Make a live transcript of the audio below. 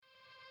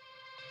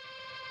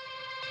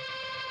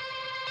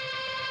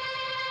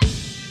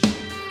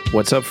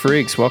What's up,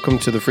 freaks? Welcome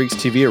to the Freaks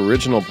TV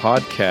original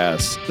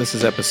podcast. This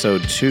is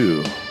episode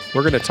 2.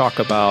 We're going to talk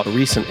about a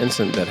recent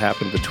incident that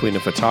happened between a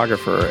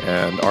photographer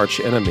and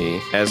arch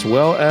enemy, as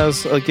well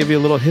as give you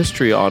a little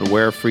history on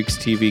where Freaks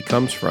TV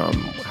comes from,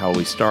 how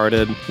we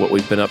started, what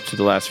we've been up to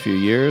the last few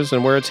years,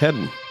 and where it's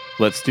heading.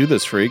 Let's do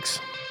this, freaks.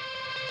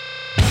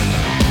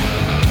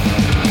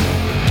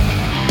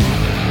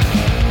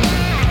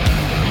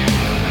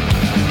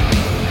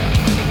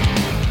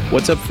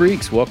 What's up,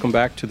 freaks? Welcome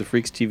back to the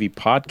Freaks TV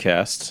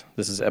podcast.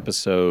 This is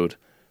episode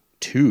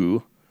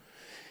 2.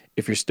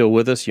 If you're still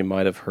with us, you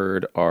might have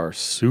heard our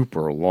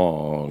super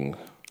long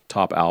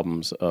top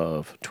albums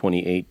of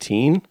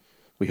 2018.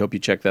 We hope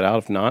you check that out.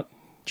 If not,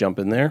 jump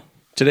in there.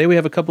 Today we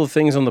have a couple of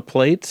things on the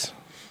plate.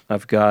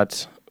 I've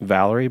got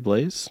Valerie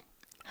Blaze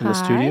in the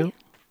studio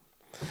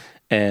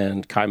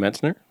and Kai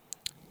Metzner.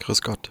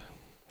 Grüß Gott.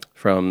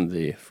 From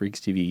the Freaks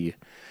TV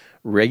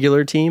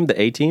regular team, the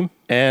A-team.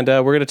 And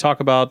we're going to talk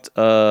about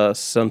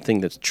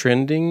something that's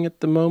trending at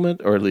the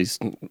moment, or at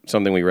least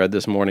something we read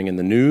this morning in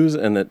the news,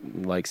 and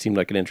that seemed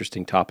like an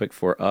interesting topic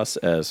for us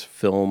as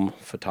film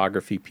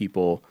photography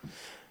people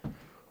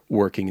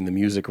working in the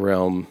music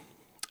realm.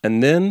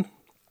 And then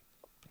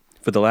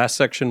for the last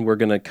section, we're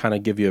going to kind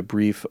of give you a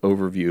brief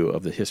overview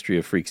of the history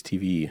of Freaks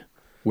TV,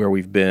 where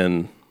we've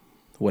been,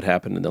 what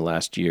happened in the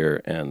last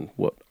year, and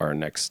what our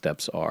next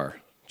steps are.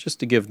 Just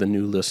to give the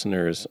new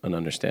listeners an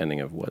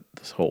understanding of what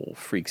this whole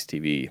Freaks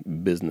TV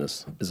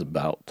business is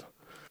about.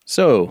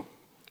 So,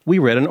 we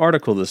read an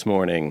article this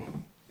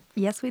morning.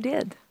 Yes, we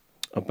did.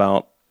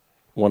 About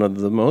one of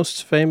the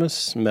most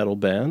famous metal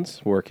bands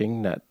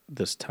working at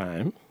this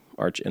time,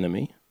 Arch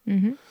Enemy.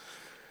 Mm-hmm.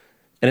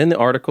 And in the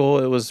article,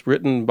 it was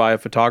written by a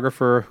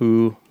photographer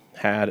who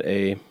had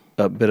a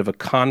bit of a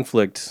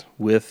conflict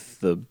with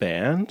the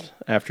band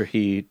after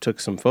he took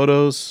some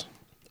photos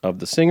of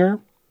the singer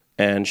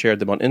and shared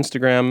them on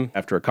Instagram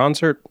after a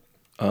concert.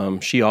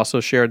 She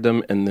also shared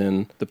them, and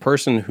then the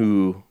person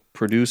who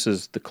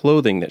produces the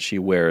clothing that she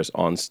wears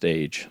on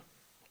stage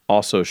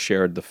also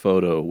shared the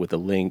photo with a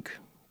link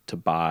to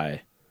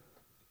buy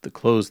the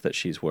clothes that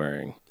she's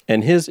wearing.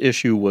 And his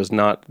issue was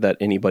not that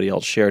anybody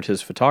else shared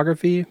his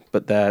photography,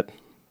 but that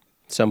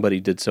somebody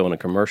did so in a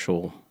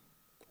commercial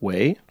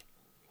way.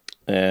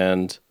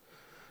 And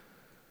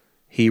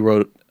he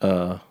wrote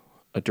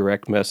a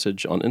direct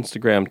message on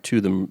Instagram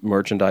to the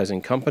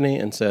merchandising company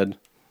and said,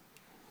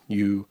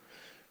 you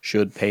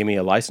should pay me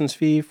a license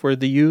fee for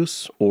the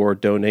use or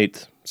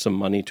donate some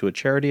money to a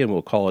charity and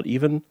we'll call it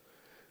even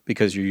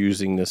because you're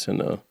using this in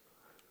a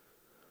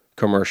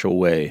commercial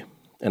way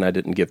and I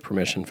didn't give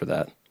permission for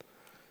that.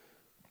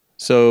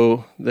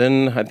 So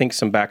then I think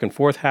some back and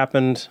forth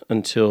happened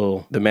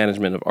until the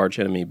management of Arch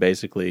Enemy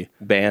basically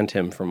banned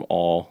him from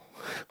all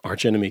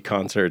Arch Enemy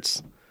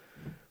concerts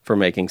for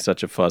making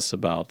such a fuss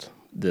about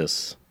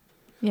this.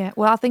 Yeah,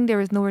 well, I think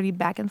there is no really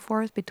back and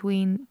forth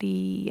between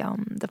the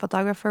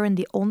photographer and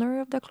the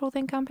owner of the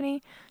clothing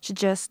company. She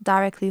just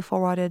directly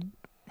forwarded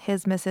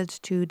his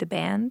message to the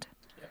band.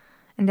 Yeah.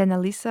 And then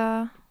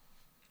Elisa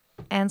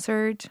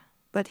answered,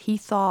 but he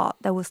thought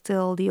that was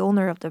still the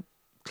owner of the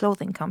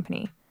clothing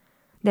company.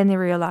 Then he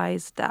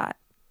realized that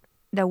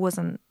that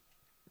wasn't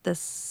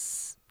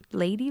this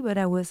lady, but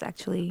that was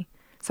actually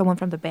someone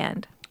from the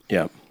band.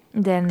 Yeah.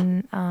 And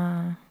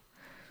then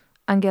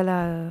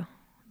Angela,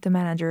 the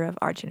manager of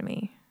Arch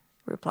Enemy,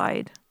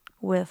 replied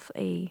with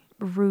a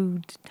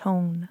rude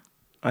tone.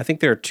 I think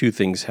there are two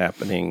things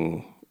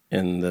happening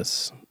in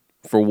this.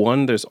 For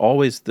one, there's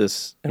always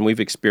this, and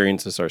we've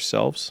experienced this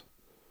ourselves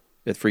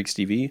at Freaks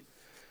TV.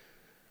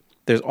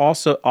 There's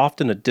also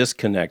often a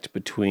disconnect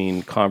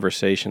between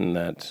conversation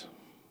that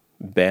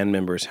band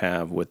members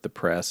have with the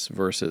press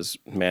versus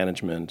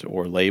management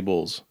or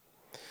labels.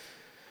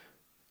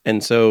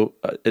 And so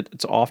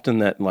it's often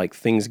that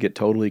things get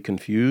totally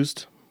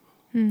confused.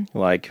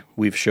 Like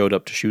we've showed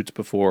up to shoots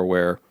before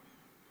where,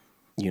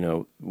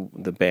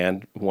 the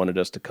band wanted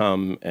us to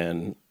come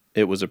and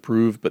it was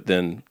approved, but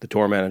then the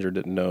tour manager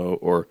didn't know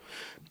or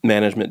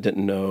management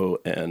didn't know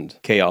and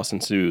chaos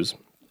ensues.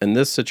 And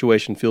this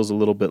situation feels a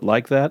little bit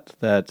like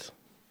that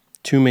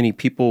too many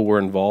people were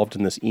involved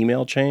in this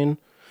email chain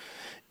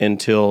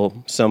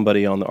until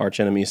somebody on the Arch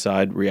Enemy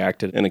side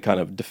reacted in a kind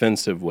of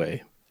defensive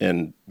way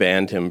and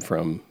banned him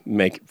from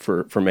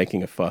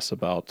making a fuss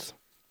about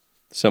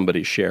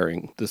somebody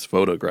sharing this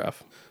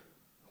photograph.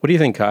 What do you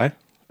think, Kai,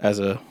 as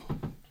a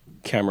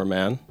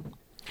cameraman?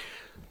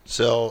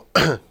 So,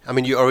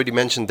 you already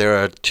mentioned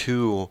there are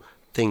two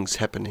things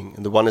happening.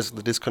 And the one is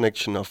the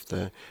disconnection of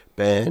the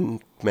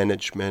band,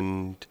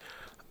 management,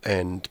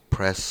 and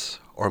press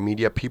or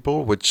media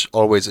people, which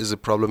always is a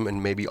problem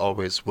and maybe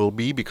always will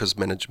be because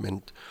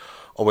management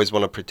always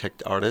want to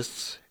protect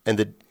artists. And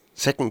the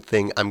second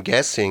thing, I'm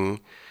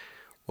guessing,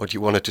 what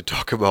you wanted to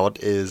talk about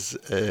is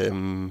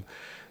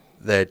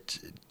that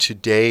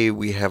today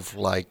we have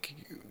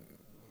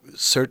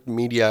certain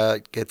media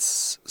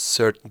gets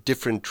certain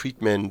different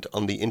treatment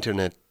on the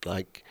internet,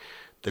 like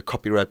the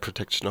copyright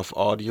protection of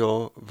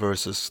audio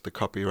versus the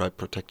copyright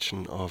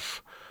protection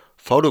of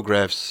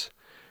photographs,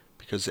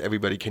 because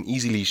everybody can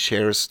easily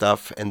share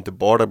stuff, and the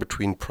border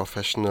between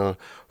professional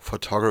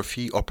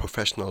photography or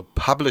professional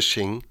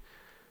publishing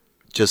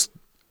just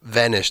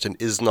vanished and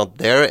is not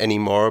there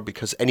anymore,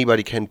 because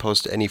anybody can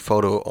post any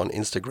photo on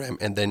Instagram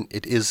and then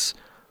it is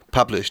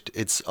published,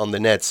 it's on the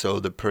net, so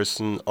the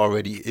person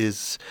already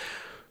is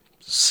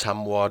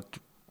somewhat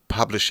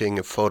publishing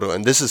a photo.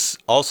 And this is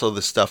also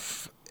the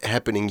stuff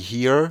happening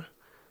here.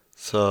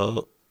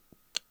 So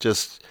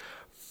just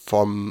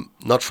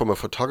not from a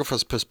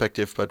photographer's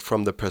perspective, but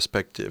from the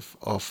perspective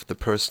of the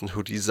person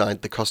who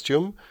designed the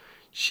costume.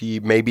 She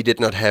maybe did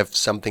not have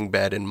something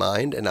bad in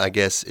mind, and I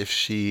guess if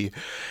she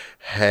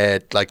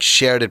had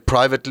shared it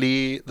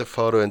privately, the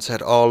photo, and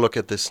said, "Oh, look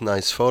at this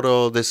nice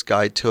photo this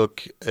guy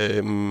took,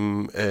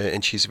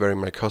 and she's wearing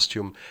my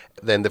costume,"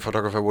 then the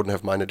photographer wouldn't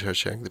have minded her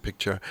sharing the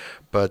picture.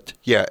 But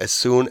yeah, as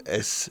soon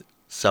as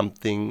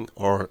something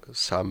or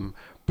some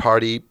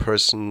party,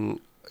 person,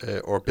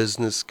 or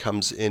business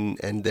comes in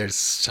and there's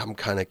some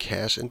kind of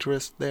cash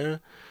interest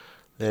there,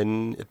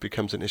 then it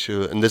becomes an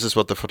issue. And this is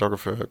what the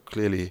photographer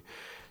clearly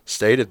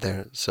stated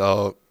there.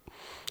 So,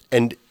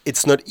 and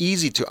it's not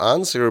easy to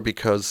answer,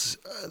 because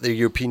the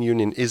European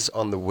Union is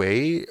on the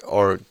way,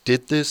 or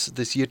did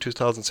this year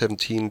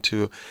 2017,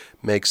 to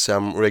make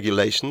some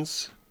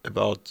regulations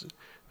about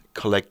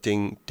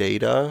collecting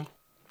data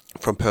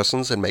from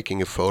persons and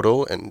making a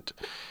photo, and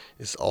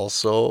is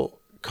also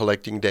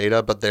collecting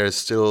data, but there is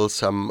still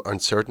some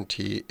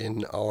uncertainty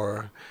in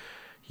our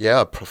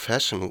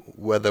profession,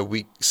 whether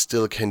we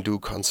still can do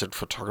concert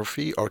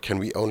photography, or can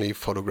we only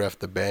photograph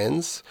the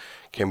bands?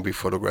 Can we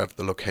photograph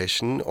the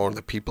location or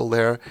the people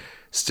there?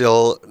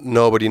 Still,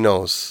 nobody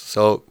knows.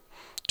 So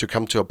to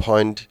come to a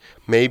point,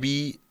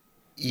 maybe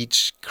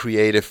each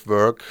creative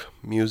work,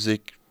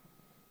 music,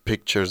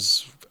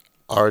 pictures,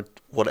 art,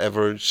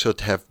 whatever,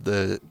 should have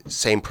the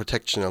same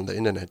protection on the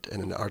internet,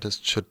 and an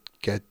artist should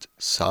get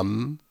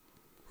some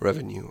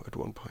revenue at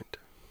one point,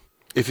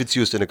 if it's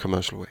used in a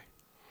commercial way.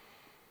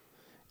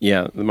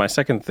 Yeah, my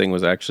second thing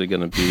was actually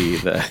going to be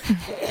that.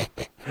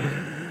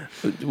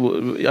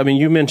 I mean,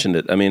 you mentioned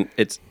it. I mean,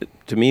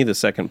 to me, the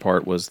second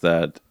part was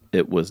that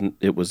it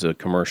was a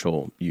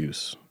commercial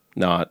use,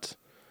 not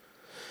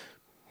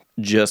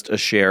just a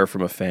share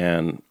from a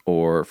fan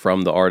or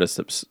from the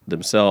artists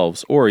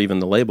themselves, or even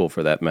the label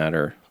for that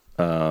matter,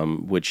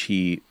 which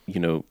he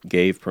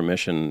gave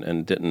permission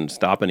and didn't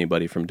stop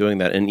anybody from doing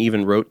that, and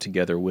even wrote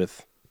together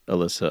with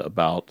Alyssa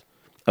about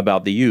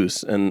the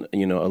use. And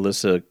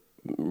Alyssa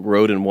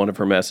wrote in one of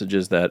her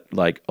messages that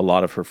a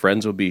lot of her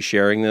friends will be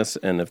sharing this,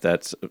 and if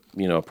that's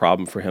a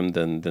problem for him,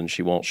 then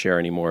she won't share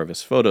any more of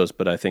his photos.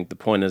 But I think the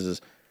point is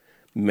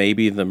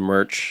maybe the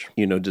merch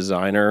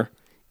designer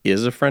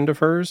is a friend of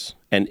hers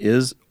and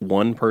is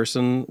one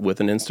person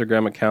with an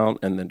Instagram account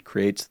and then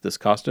creates this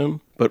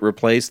costume, but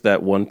replace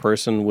that one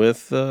person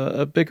with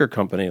a bigger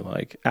company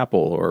like Apple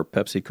or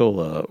Pepsi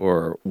Cola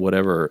or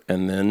whatever,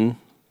 and then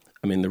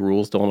the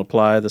rules don't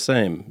apply the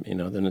same.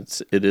 Then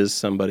it is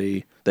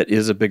somebody that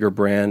is a bigger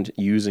brand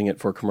using it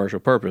for commercial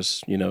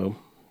purpose.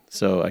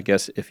 So I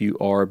guess if you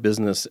are a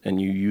business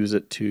and you use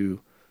it to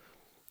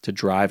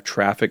drive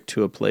traffic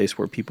to a place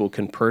where people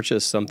can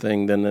purchase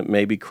something, then it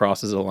maybe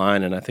crosses a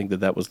line. And I think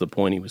that was the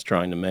point he was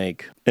trying to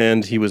make.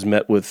 And he was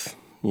met with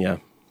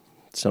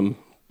some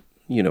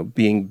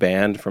being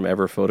banned from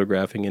ever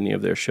photographing any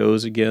of their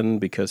shows again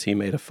because he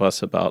made a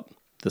fuss about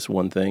this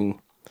one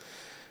thing.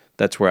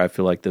 That's where I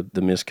feel like the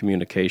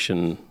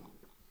miscommunication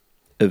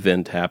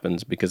event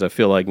happens, because I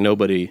feel like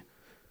the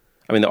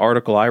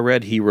article I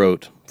read, he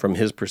wrote from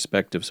his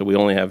perspective, so we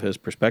only have his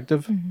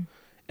perspective,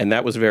 and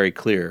that was very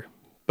clear.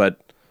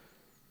 But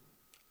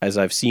as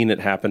I've seen it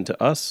happen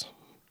to us,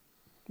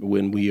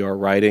 when we are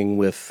writing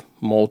with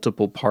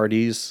multiple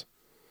parties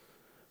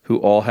who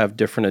all have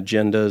different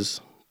agendas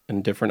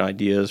and different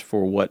ideas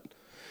for what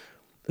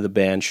the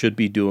band should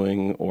be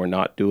doing or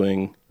not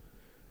doing,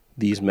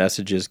 these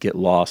messages get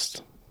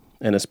lost.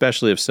 And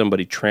especially if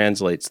somebody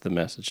translates the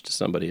message to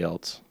somebody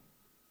else,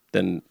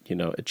 then,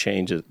 it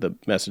changes. The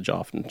message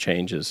often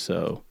changes.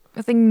 So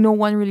I think no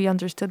one really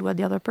understood what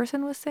the other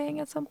person was saying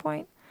at some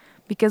point,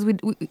 because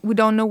we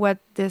don't know what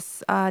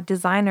this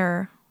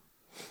designer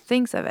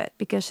thinks of it,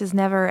 because she's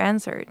never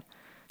answered.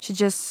 She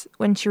just,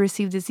 when she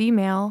received this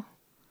email,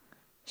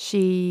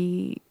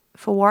 she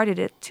forwarded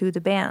it to the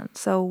band.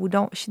 So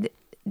she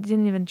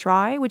didn't even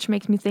try, which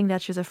makes me think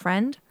that she's a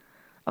friend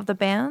of the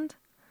band,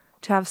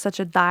 to have such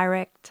a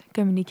direct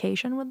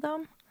communication with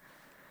them.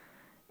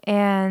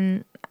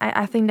 And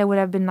I think that would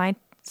have been nice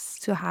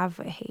to have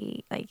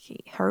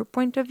her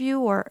point of view,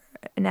 or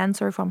an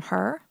answer from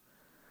her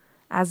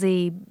as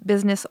a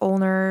business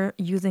owner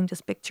using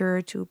this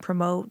picture to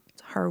promote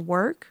her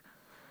work,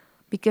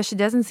 because she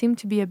doesn't seem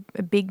to be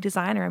a big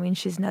designer.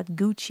 She's not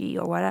Gucci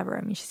or whatever.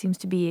 She seems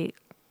to be a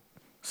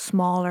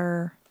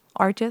smaller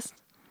artist.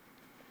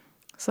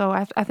 So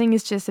I think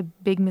it's just a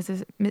big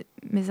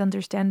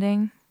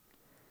misunderstanding.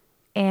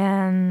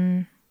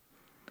 And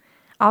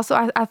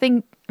also, I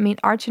think,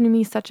 Arch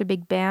Enemy is such a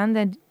big band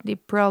that they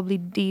probably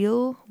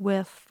deal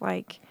with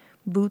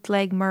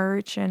bootleg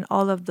merch and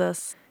all of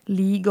this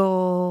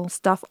legal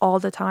stuff all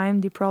the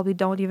time. They probably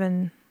don't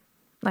even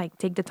like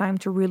take the time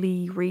to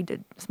really read the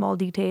small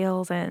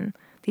details, and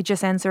they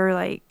just answer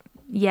like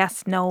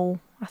yes, no.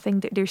 I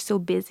think that they're so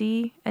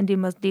busy and they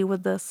must deal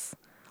with this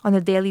on a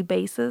daily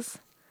basis.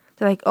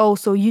 They're like, oh,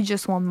 so you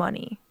just want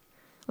money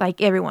like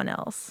everyone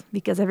else,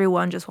 because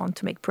everyone just wants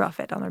to make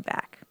profit on their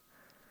back.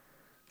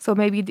 So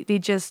maybe they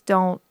just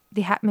don't,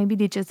 maybe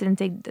they just didn't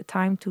take the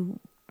time to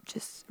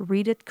just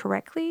read it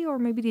correctly, or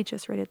maybe they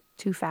just read it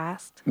too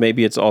fast.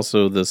 Maybe it's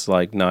also this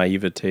like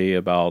naivete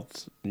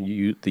about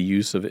the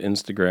use of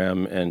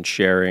Instagram and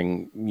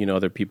sharing,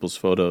 other people's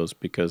photos,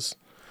 because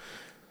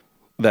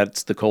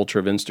that's the culture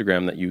of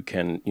Instagram, that you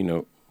can,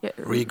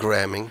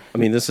 regramming. I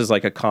mean, this is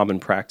like a common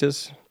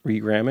practice,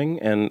 regramming,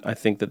 and I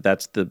think that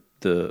that's the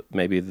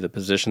maybe the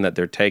position that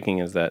they're taking,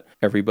 is that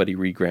everybody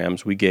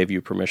regrams. We gave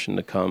you permission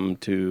to come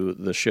to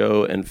the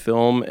show and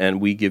film, and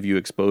we give you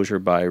exposure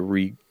by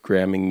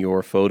regramming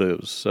your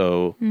photos.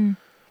 So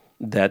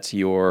that's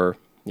your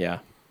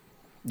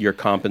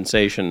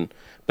compensation.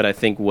 But I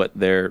think what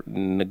they're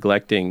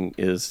neglecting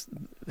is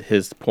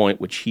his point,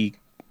 which he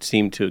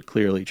seemed to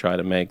clearly try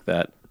to make,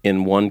 that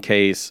in one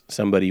case,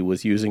 somebody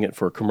was using it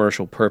for a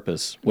commercial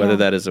purpose, whether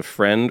that is a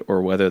friend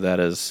or whether that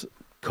is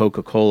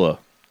Coca-Cola.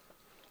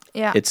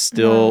 Yeah, it's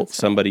still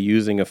somebody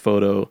using a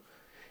photo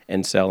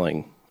and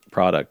selling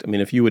product. I mean,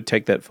 if you would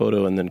take that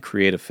photo and then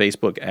create a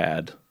Facebook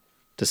ad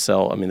to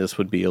sell, I mean, this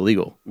would be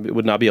illegal. It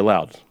would not be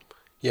allowed.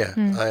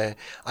 Yeah,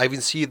 I even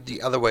see it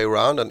the other way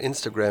around on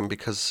Instagram,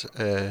 because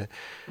I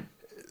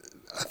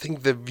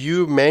think the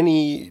view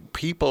many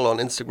people on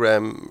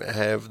Instagram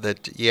have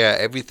that,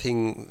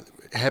 everything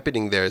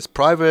happening there is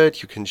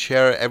private, you can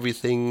share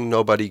everything,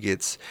 nobody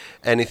gets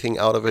anything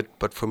out of it.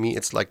 But for me,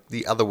 it's like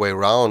the other way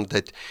around,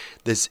 that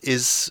this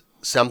is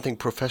something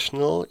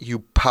professional. You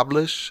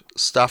publish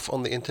stuff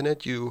on the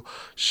internet. You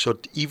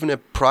should, even a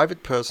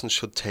private person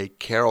should take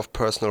care of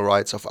personal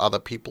rights of other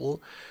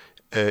people.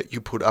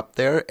 You put up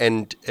there,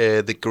 and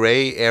the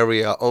gray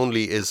area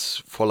only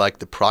is for like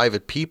the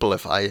private people.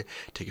 If I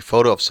take a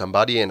photo of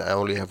somebody and I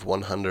only have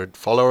 100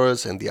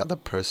 followers and the other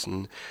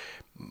person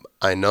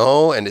I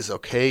know and is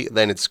okay,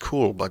 then it's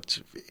cool.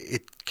 But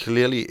it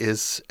clearly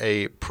is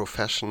a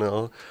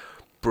professional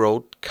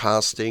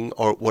broadcasting,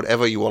 or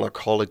whatever you want to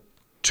call it,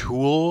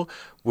 tool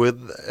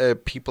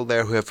with people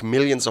there who have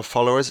millions of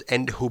followers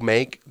and who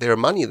make their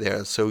money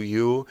there. So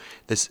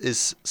this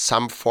is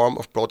some form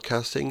of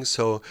broadcasting.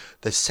 So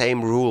the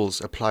same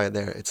rules apply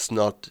there.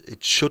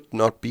 It should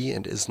not be,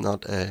 and is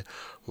not a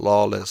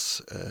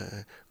lawless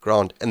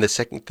ground. And the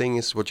second thing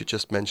is what you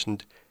just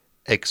mentioned,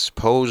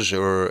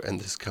 exposure. And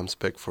this comes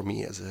back for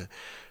me as a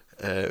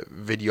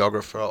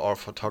videographer or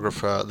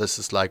photographer. This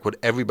is like what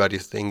everybody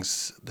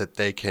thinks, that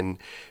they can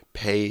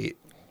pay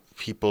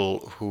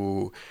people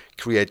who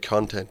create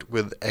content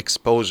with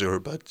exposure,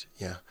 but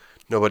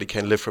nobody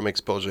can live from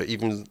exposure.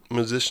 Even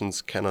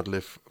musicians cannot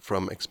live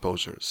from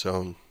exposure.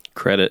 So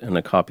credit and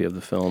a copy of the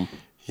film.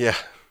 Yeah.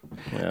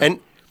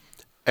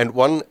 And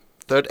one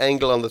third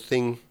angle on the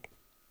thing,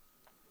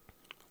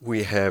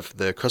 we have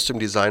the costume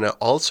designer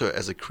also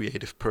as a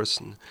creative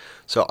person.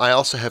 So I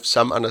also have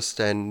some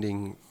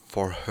understanding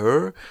for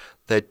her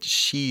that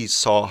she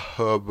saw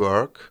her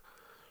work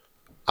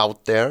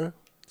out there.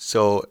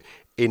 So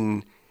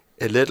in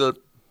a little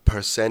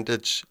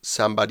percentage,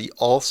 somebody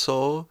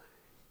also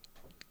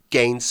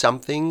gained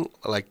something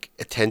like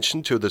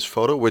attention to this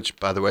photo, which,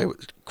 by the way,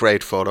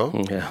 great photo.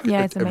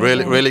 Yeah, it's a amazing.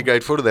 really, really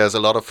great photo. There's a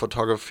lot of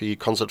photography,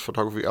 concert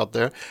photography out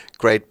there.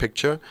 Great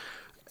picture.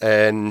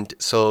 And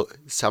so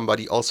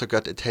somebody also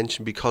got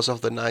attention because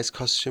of the nice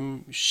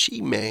costume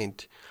she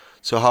made.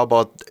 So how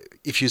about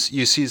if you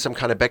see some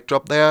kind of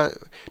backdrop there,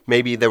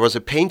 maybe there was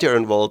a painter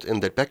involved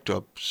in that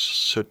backdrop.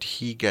 Should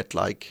he get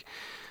like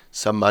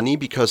some money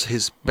because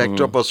his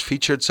backdrop was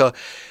featured? So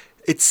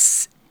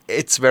it's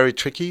very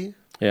tricky.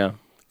 Yeah.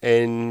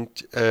 And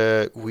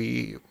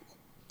we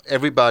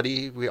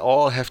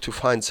all have to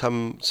find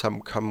some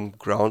common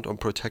ground on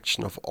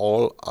protection of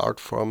all art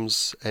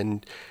forms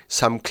and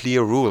some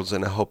clear rules.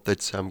 And I hope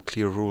that some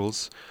clear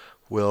rules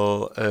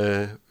will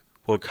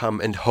come,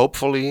 and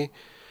hopefully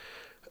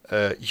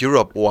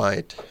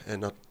Europe-wide,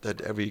 and not that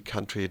every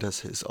country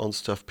does his own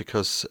stuff,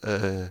 because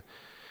the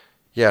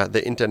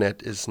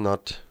internet is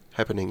not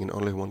happening in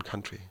only one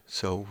country.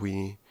 So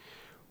we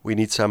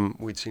need some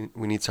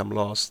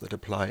laws that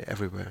apply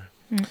everywhere.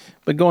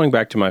 But going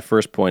back to my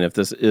first point, if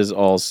this is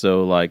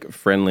also like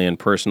friendly and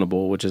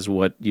personable, which is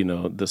what,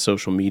 the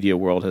social media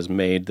world has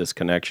made this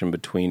connection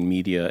between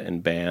media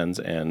and bands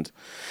and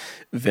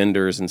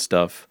vendors and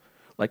stuff,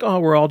 like, oh,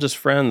 we're all just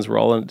friends, we're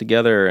all in it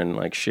together, and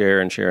like share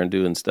and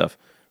do and stuff,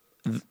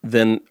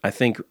 then I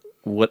think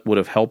what would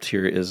have helped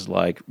here is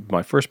like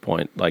my first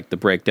point, like the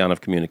breakdown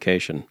of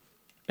communication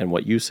and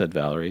what you said,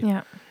 Valerie.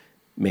 Yeah.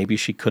 Maybe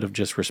she could have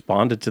just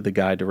responded to the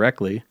guy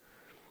directly.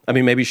 I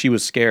mean, maybe she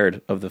was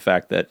scared of the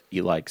fact that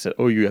he said,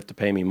 "Oh, you have to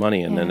pay me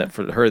money," and then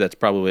for her, that's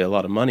probably a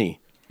lot of money.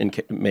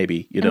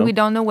 Maybe And we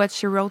don't know what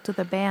she wrote to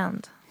the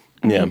band.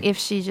 I mean, if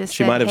she just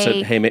might have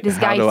said, "Hey, this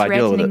how guy do is I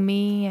deal with it?" threatening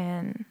me,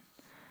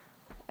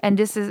 and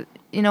this is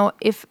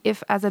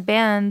if as a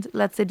band,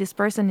 let's say this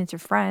person is your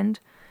friend,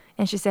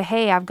 and she say,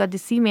 hey, I've got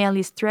this email,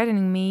 he's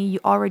threatening me, you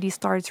already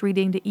start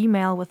reading the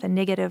email with a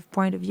negative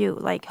point of view.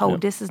 Like, oh,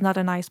 this is not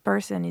a nice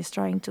person. He's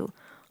trying to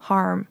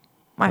harm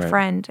my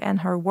friend and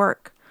her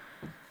work.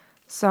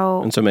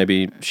 So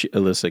maybe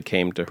Alyssa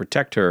came to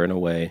protect her in a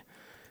way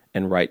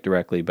and write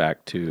directly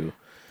back to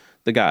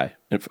the guy.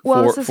 This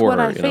is what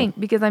I think.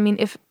 Because,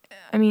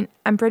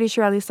 I'm pretty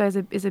sure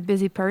Alyssa is a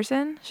busy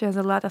person. She has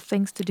a lot of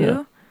things to do.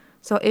 Yeah.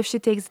 So if she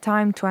takes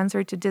time to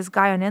answer to this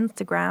guy on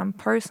Instagram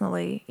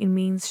personally, it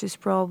means she's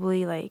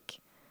probably like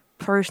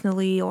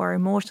personally or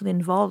emotionally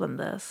involved in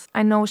this.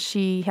 I know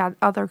she had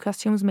other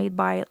costumes made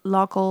by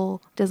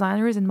local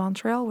designers in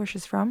Montreal, where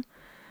she's from.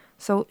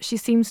 So she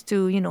seems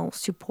to,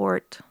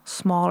 support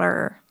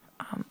smaller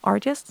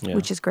artists,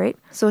 which is great.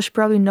 So she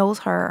probably knows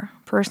her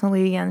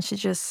personally, and she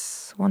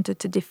just wanted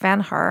to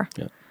defend her.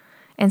 Yeah.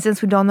 And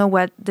since we don't know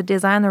what the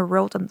designer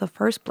wrote in the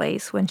first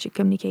place when she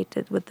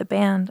communicated with the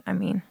band,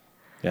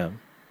 Yeah.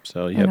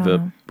 So you have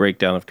a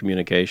breakdown of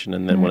communication,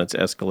 and then when it's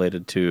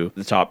escalated to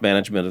the top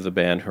management of the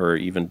band, who are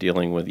even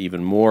dealing with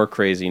even more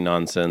crazy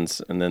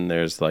nonsense, and then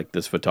there's like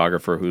this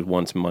photographer who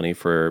wants money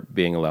for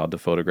being allowed to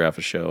photograph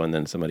a show, and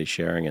then somebody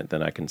sharing it,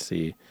 then I can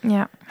see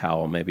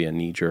how maybe a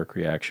knee-jerk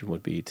reaction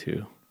would be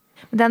too.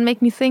 That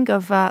make me think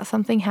of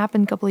something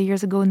happened a couple of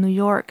years ago in New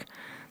York.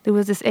 There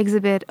was this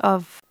exhibit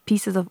of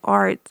pieces of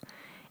art,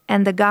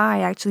 and the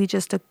guy actually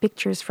just took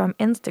pictures from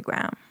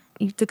Instagram.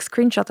 He took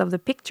screenshots of the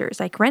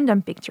pictures, like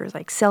random pictures,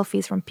 like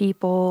selfies from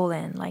people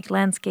and like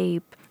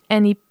landscape.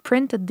 And he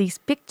printed these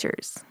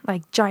pictures,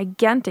 like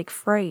gigantic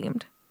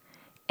framed.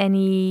 And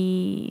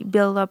he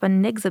built up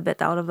an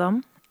exhibit out of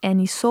them. And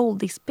he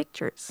sold these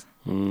pictures,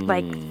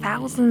 like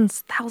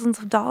thousands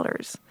of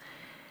dollars.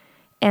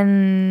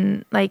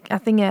 And like, I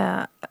think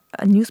a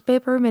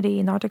newspaper made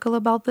an article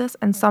about this.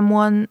 And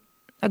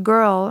a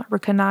girl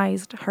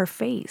recognized her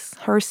face,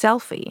 her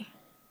selfie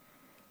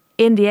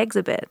in the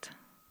exhibit.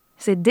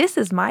 Said, this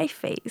is my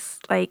face.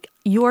 Like,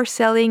 you are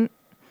selling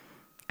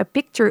a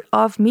picture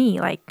of me,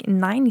 like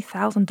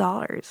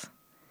 $90,000.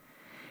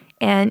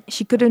 And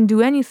she couldn't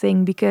do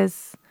anything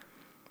because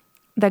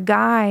the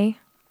guy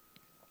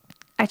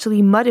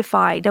actually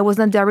modified. That was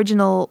not the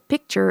original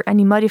picture, and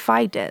he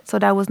modified it. So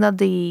that was not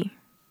the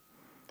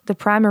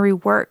primary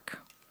work.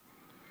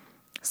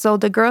 So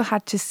the girl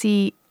had to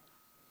see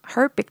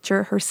her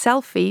picture, her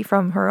selfie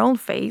from her own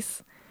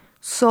face,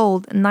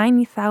 sold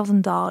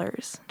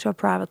 $90,000 to a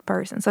private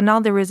person. So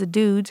now there is a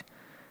dude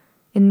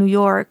in New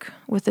York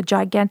with a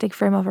gigantic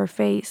frame of her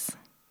face,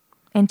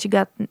 and she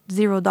got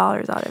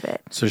 $0 out of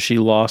it. So she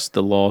lost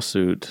the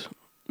lawsuit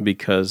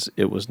because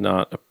it was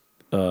not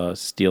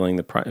stealing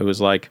the price. It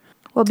was like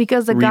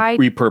because the guy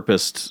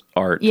repurposed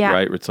art,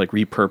 right? It's like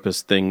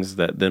repurposed things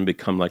that then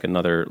become like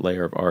another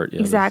layer of art. Yeah,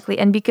 exactly,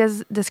 and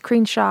because the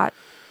screenshot,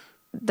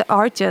 the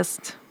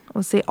artist,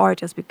 I'll say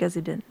artist because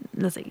he did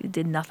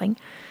nothing.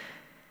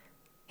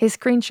 His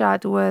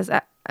screenshot was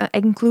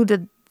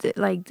included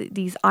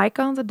these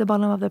icons at the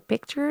bottom of the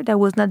picture. That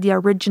was not the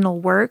original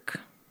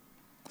work.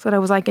 So that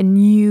was like a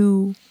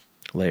new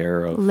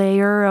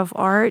layer of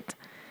art.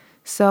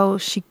 So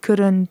she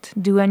couldn't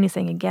do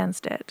anything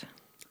against it.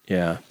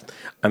 Yeah.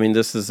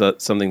 This is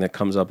something that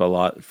comes up a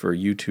lot for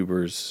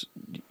YouTubers,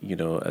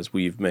 as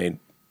we've made,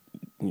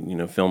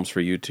 films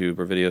for YouTube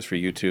or videos for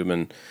YouTube.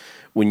 And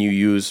when you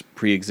use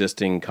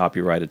pre-existing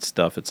copyrighted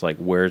stuff, it's like,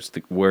 where's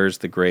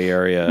the gray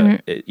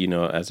area?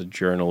 As a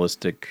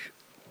journalistic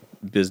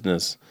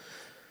business,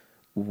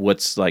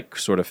 what's like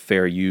sort of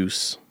fair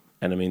use?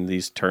 And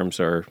these terms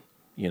are,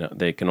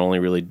 they can only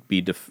really be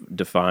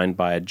defined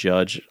by a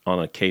judge on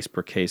a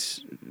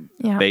case-per-case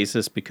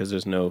basis because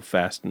there's no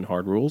fast and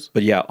hard rules.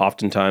 But yeah,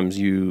 oftentimes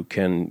you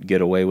can get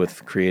away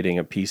with creating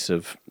a piece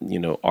of,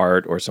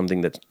 art or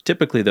something that's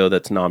typically, though,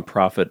 that's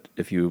nonprofit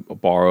if you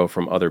borrow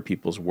from other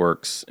people's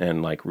works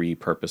and like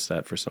repurpose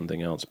that for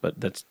something else. But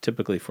that's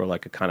typically for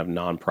like a kind of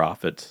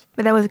nonprofit.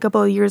 But that was a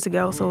couple of years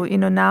ago. So,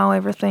 now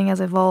everything has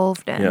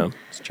evolved. And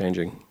it's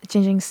changing. It's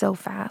changing so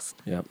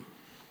fast. Yeah.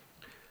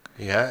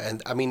 Yeah,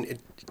 and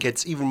it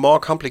gets even more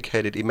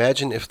complicated.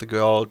 Imagine if the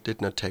girl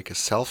did not take a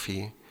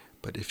selfie,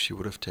 but if she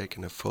would have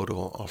taken a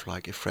photo of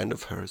like a friend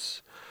of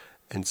hers.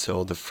 And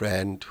so the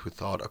friend who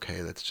thought,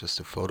 okay, that's just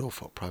a photo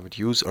for private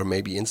use, or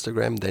maybe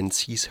Instagram, then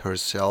sees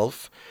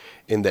herself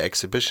in the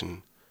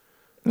exhibition.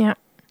 Yeah.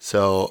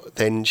 So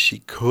then she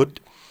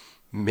could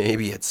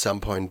maybe at some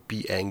point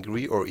be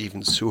angry or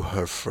even sue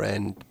her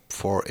friend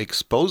for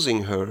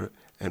exposing her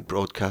and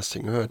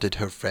broadcasting her. Did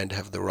her friend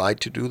have the right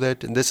to do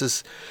that? And this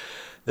is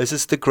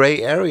the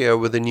gray area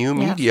with the new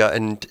media,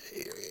 and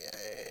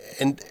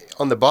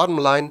on the bottom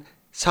line,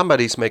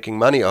 somebody's making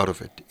money out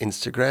of it.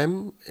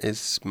 Instagram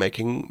is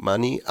making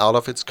money out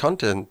of its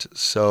content.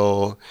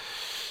 So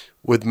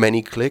with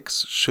many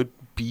clicks should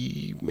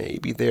be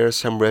maybe there's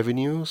some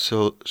revenue.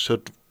 So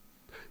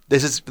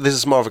this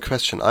is more of a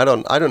question. I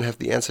don't have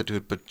the answer to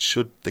it, but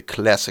should the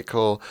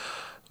classical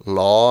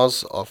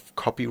laws of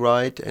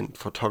copyright and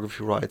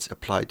photography rights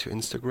apply to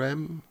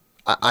Instagram?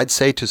 I'd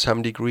say to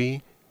some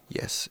degree,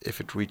 yes, if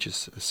it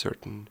reaches a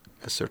certain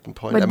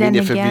point. But I mean, then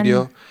if a again-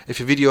 video, No,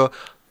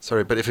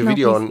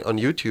 video please. on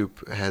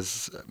YouTube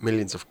has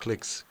millions of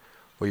clicks,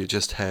 where you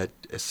just had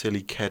a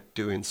silly cat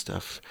doing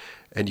stuff,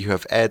 and you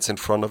have ads in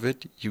front of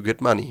it, you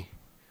get money.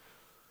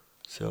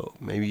 So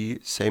maybe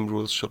same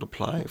rules should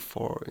apply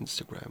for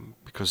Instagram,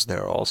 because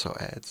there are also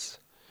ads.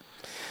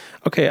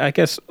 Okay, I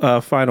guess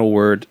final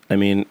word. I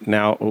mean,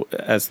 now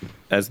as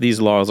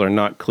these laws are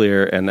not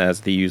clear, and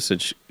as the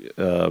usage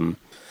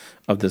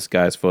of this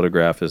guy's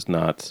photograph is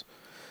not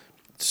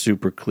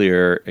super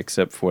clear,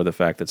 except for the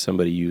fact that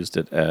somebody used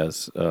it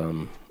as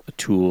a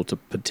tool to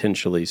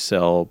potentially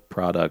sell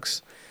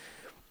products.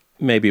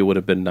 Maybe it would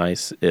have been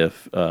nice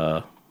if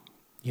the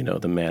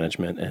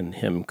management and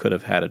him could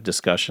have had a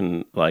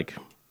discussion like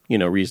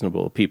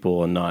reasonable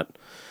people, and not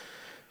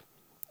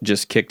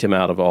just kicked him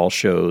out of all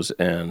shows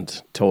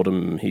and told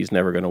him he's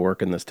never going to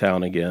work in this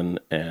town again,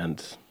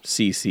 and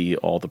CC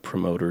all the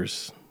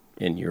promoters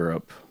in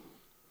Europe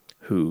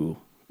who,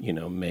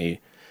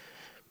 may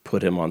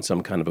put him on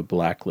some kind of a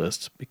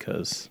blacklist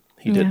because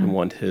he didn't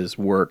want his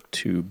work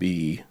to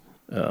be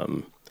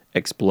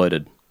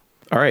exploited.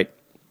 All right,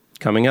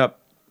 coming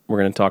up, we're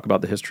going to talk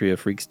about the history of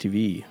Freaks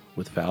TV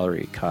with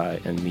Valerie, Kai,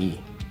 and me.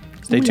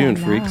 Stay Ooh la tuned,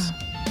 la. Freaks.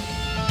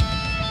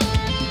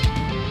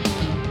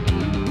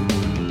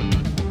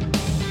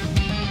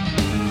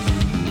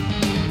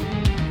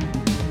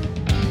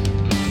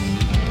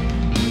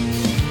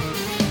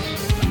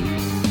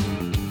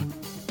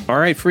 All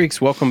right, Freaks,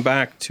 welcome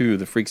back to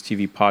the Freaks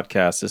TV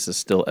podcast. This is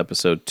still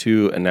episode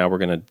 2, and now we're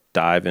going to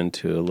dive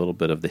into a little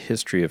bit of the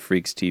history of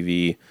Freaks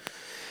TV,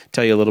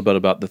 tell you a little bit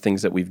about the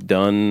things that we've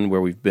done, where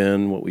we've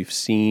been, what we've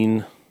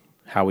seen,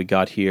 how we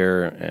got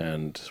here,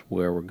 and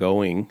where we're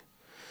going.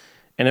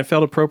 And it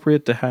felt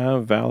appropriate to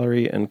have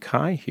Valerie and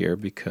Kai here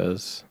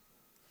because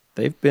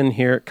they've been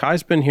here.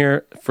 Kai's been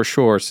here for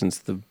sure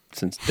since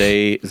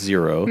day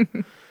 0.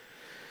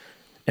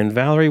 And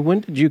Valerie,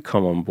 when did you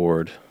come on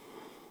board?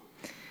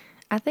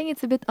 I think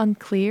it's a bit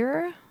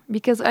unclear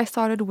because I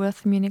started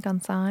with Munich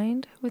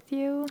Unsigned with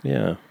you,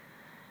 Yeah.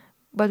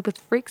 but with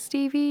Freaks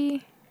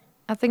TV,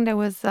 I think that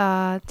was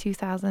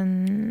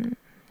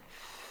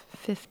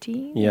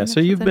 2015. Yeah, so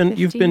you've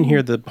been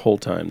here the whole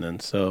time then.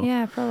 So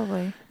Yeah,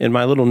 probably. in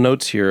my little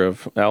notes here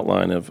of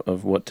outline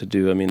of what to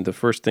do, I mean, the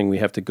first thing we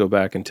have to go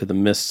back into the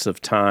mists of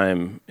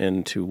time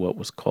into what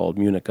was called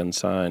Munich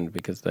Unsigned,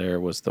 because there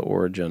was the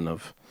origin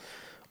of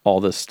all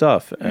this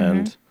stuff.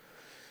 And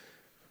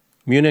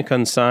Munich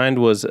Unsigned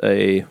was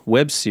a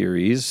web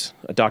series,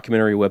 a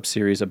documentary web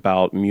series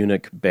about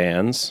Munich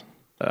bands.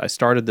 I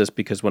started this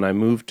because when I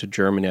moved to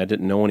Germany, I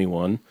didn't know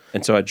anyone.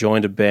 And so I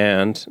joined a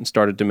band and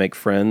started to make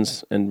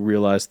friends and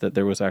realized that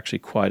there was actually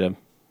quite a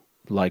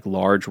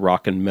large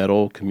rock and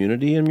metal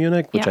community in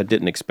Munich, which I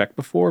didn't expect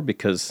before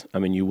because, I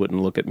mean, you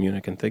wouldn't look at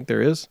Munich and think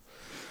there is.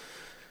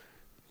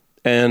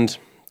 And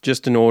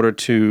just in order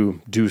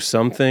to do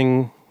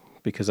something,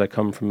 because I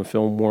come from a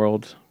film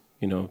world,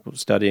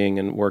 studying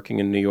and working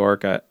in New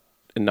York, and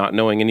not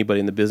knowing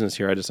anybody in the business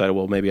here, I decided,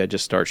 well, maybe I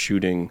just start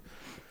shooting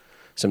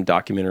some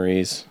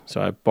documentaries.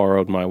 So I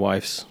borrowed my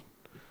wife's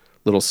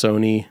little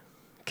Sony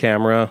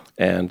camera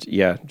and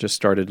just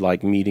started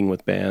meeting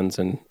with bands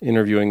and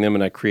interviewing them.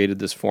 And I created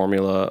this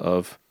formula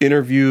of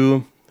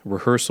interview,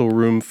 rehearsal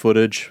room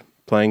footage,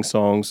 playing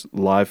songs,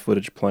 live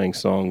footage, playing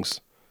songs,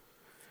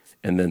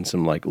 and then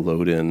some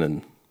load in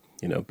and,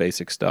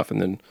 basic stuff.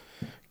 And then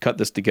cut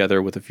this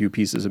together with a few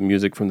pieces of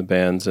music from the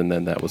bands, and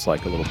then that was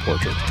like a little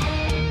portrait.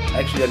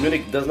 Actually,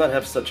 Munich does not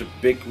have such a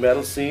big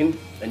metal scene,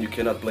 and you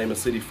cannot blame a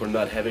city for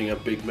not having a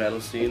big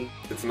metal scene.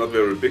 It's not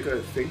very big, I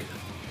think,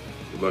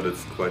 but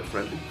it's quite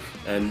friendly.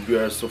 And we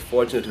are so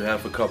fortunate to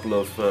have a couple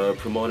of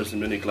promoters in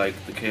Munich, like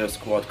the Chaos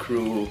Squad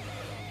crew,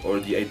 or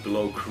the 8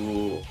 Below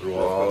crew,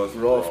 Raw,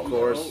 of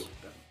course.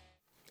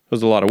 It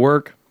was a lot of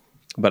work,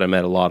 but I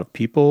met a lot of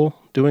people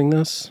doing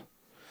this,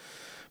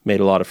 made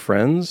a lot of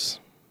friends.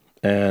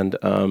 And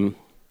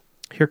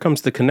here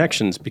comes the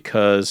connections,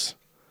 because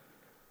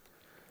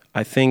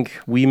I think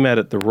we met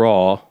at the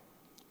Raw.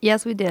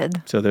 Yes, we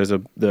did. So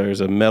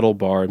there's a metal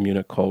bar in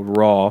Munich called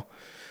Raw,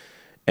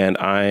 and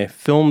I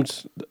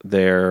filmed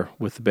there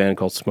with a band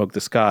called Smoke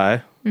the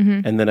Sky,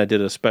 and then I did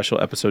a special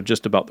episode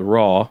just about the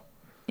Raw.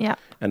 Yeah.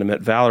 And I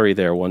met Valerie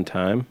there one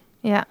time.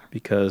 Yeah.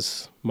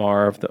 Because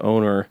Marv, the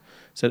owner,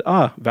 said,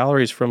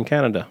 Valerie's from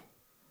Canada.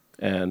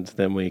 And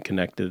then we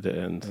connected,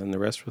 and the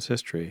rest was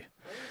history.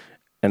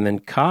 And then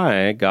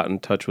Kai got in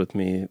touch with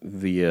me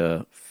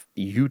via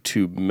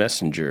YouTube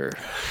Messenger.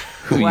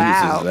 Who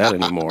uses that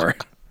anymore?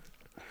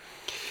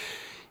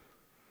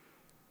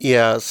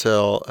 Yeah,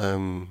 so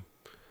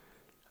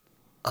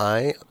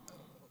I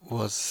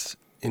was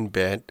in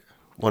bed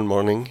one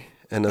morning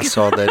and I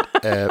saw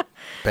that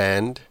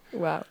band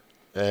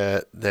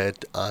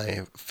that I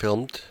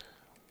filmed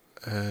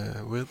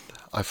with.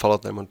 I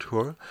followed them on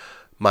tour.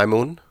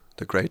 Maimun,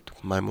 the great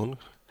Maimun,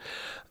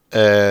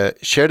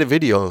 shared a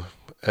video,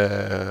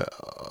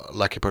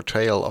 like a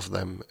portrayal of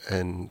them,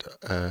 and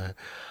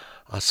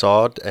I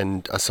saw it,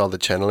 and I saw the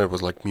channel. It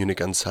was like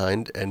Munich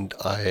Unsigned, and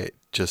I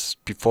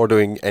just, before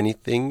doing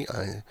anything,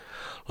 I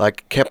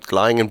like kept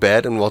lying in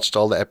bed and watched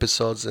all the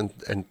episodes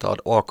and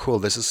thought, oh, cool,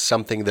 this is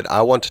something that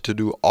I wanted to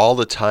do all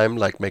the time,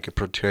 like make a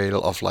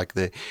portrayal of like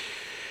the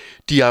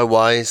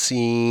DIY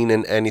scene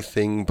and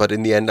anything. But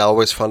in the end, I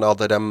always found out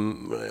that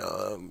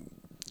I'm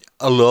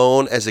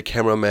alone as a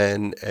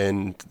cameraman,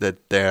 and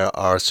that there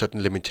are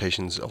certain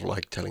limitations of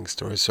like telling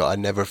stories. So I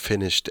never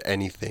finished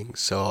anything.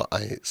 So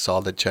I saw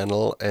the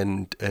channel,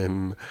 and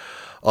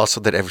also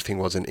that everything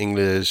was in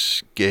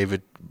English gave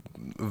it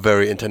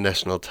very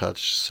international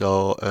touch.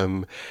 So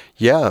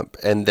yeah,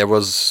 and there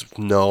was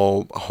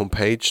no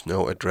homepage,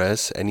 no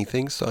address,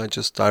 anything. So I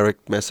just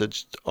direct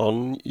messaged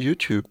on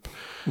YouTube,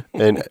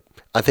 and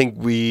I think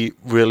we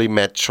really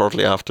met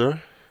shortly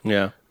after.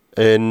 Yeah.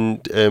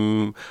 And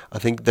I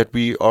think that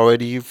we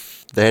already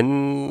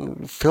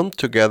then filmed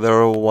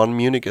together one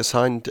Munich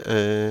Assigned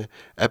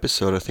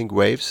episode, I think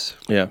Waves.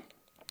 Yeah.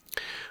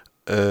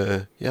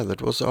 Yeah,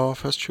 that was our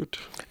first shoot.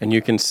 And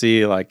you can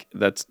see like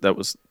that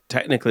was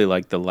technically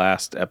like the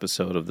last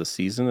episode of the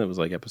season. It was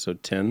like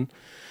episode 10.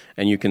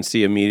 And you can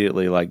see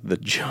immediately like the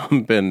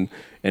jump in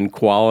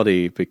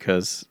quality,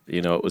 because,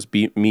 you know, it was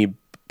me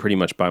pretty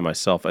much by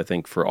myself, I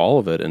think, for all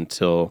of it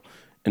until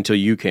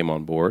you came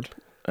on board.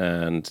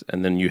 And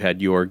then you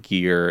had your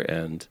gear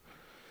and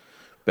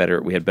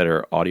we had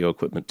better audio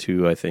equipment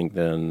too, I think,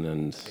 then.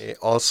 And I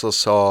also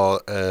saw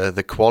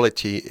the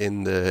quality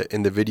in the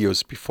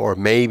videos before.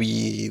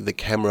 Maybe the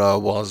camera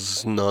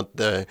was not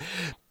the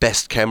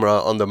best camera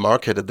on the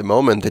market at the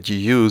moment that you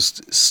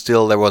used.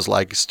 Still, there was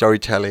like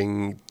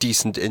storytelling,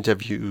 decent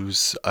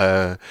interviews.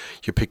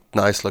 You picked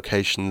nice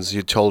locations.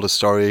 You told a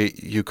story.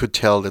 You could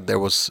tell that there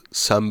was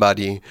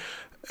somebody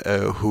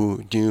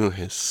who knew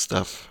his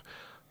stuff.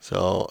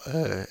 So,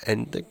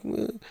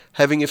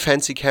 having a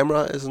fancy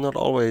camera is not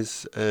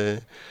always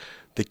the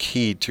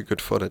key to good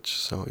footage.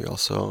 So you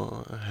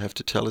also have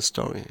to tell a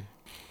story.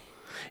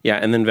 Yeah,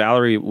 and then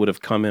Valerie would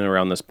have come in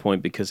around this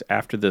point, because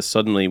after this,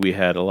 suddenly we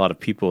had a lot of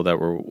people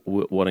that were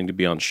wanting to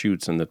be on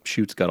shoots, and the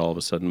shoots got all of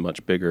a sudden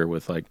much bigger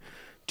with like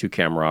 2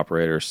 camera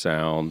operators,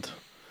 sound,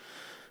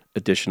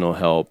 additional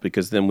help,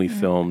 because then we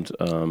filmed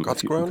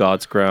God's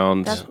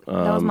Ground. That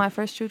was my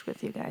first shoot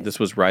with you guys. This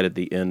was right at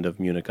the end of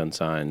Munich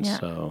Unsigned, yeah.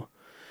 So...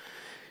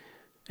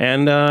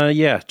 And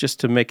just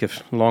to make a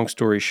long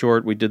story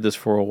short, we did this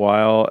for a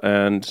while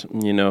and,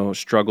 you know,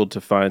 struggled to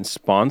find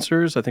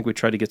sponsors. I think we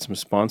tried to get some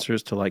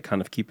sponsors to like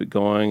kind of keep it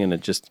going, and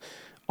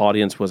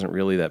audience wasn't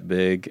really that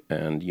big,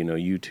 and, you know,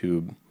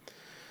 YouTube.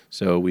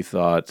 So we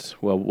thought,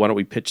 well, why don't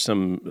we pitch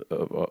some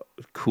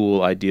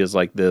cool ideas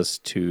like this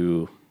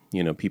to,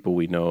 you know, people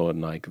we know,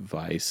 and like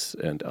Vice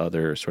and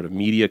other sort of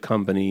media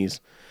companies.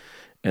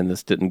 And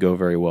this didn't go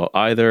very well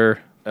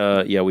either.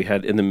 We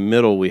had in the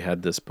middle, we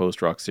had this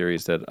post-rock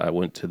series that I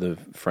went to the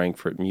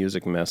Frankfurt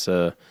Music Messe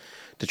to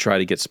try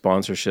to get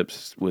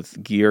sponsorships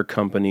with gear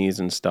companies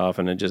and stuff,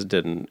 and it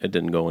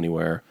didn't go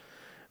anywhere.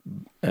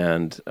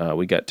 And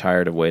we got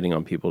tired of waiting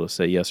on people to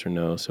say yes or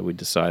no, so we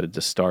decided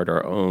to start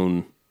our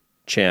own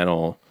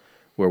channel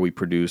where we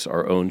produce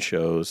our own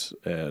shows,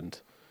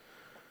 and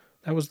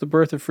that was the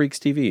birth of Freaks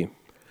TV.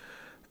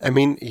 I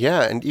mean,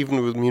 yeah, and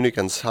even with Munich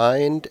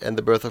Unsigned and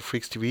the birth of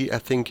Freaks TV, I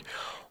think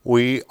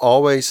we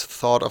always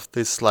thought of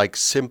this like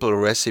simple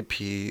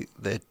recipe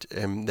that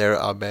there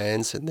are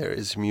bands and there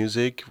is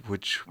music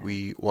which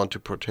we want to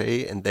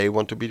portray and they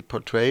want to be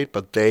portrayed,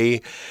 but they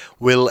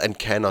will and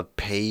cannot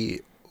pay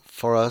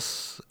for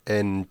us,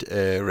 and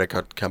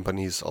record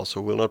companies also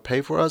will not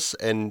pay for us,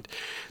 and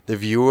the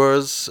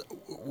viewers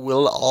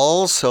will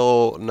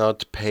also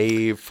not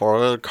pay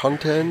for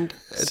content.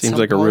 Seems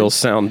like a real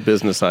sound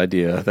business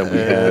idea that we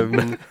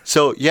had.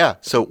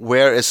 So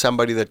where is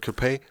somebody that could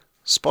pay?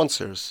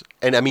 Sponsors.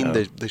 And I mean,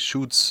 the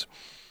shoots,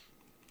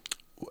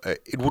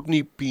 it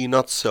wouldn't be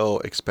not so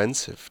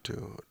expensive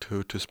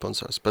to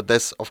sponsor us. But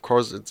that's, of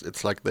course,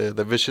 it's like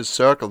the vicious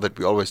circle that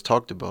we always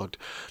talked about.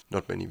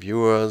 Not many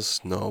viewers,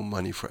 no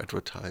money for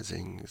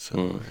advertising.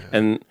 So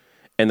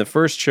And the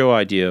first show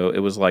idea, it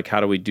was like, how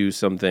do we do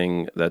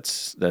something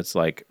that's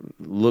like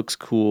looks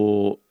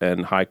cool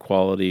and high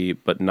quality,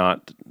 but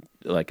not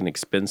like an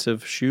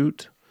expensive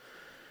shoot?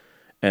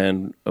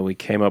 And we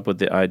came up with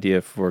the idea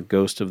for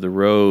Ghost of the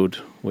Road,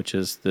 which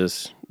is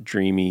this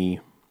dreamy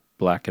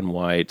black and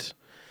white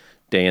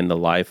day in the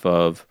life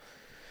of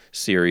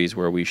series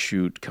where we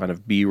shoot kind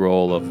of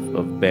B-roll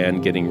of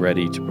band getting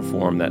ready to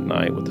perform that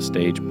night with the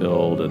stage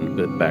build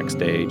and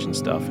backstage and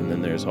stuff. And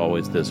then there's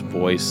always this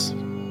voice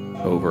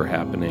over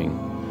happening.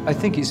 I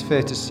think it's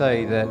fair to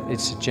say that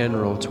it's a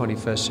general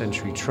 21st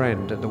century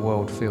trend that the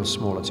world feels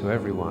smaller to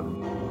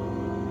everyone.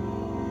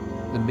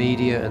 The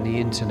media and the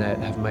internet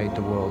have made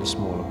the world a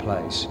smaller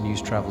place. News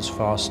travels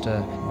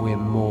faster. We're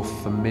more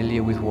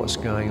familiar with what's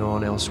going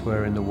on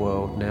elsewhere in the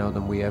world now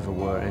than we ever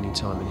were any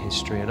time in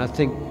history. And I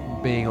think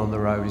being on the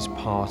road is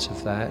part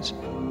of that.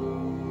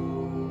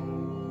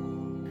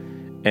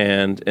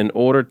 And in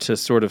order to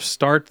sort of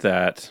start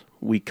that,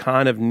 we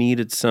kind of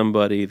needed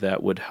somebody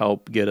that would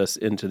help get us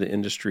into the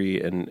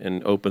industry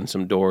and open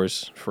some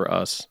doors for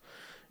us.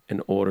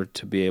 in order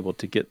to be able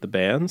to get the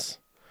bands.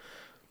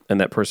 And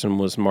that person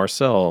was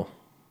Marcel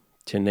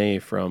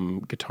Tenet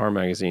from Guitar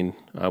Magazine.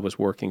 I was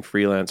working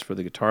freelance for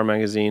the Guitar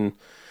Magazine,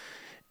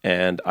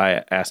 and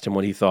I asked him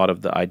what he thought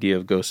of the idea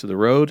of Ghost of the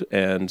Road,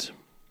 and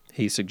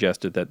he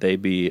suggested that they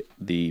be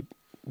the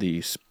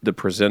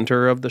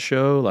presenter of the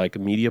show, like a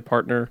media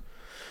partner.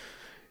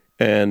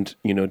 And,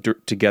 you know,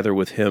 together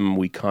with him,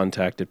 we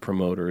contacted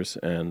promoters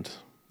and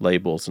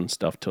labels and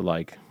stuff to,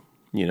 like,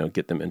 you know,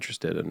 get them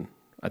interested. And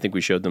I think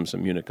we showed them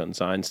some Munich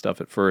Unsigned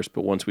stuff at first,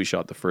 but once we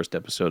shot the first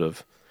episode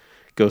of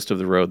Ghost of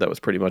the Road, that was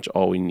pretty much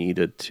all we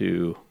needed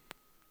to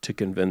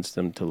convince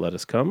them to let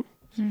us come.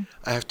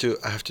 I have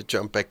to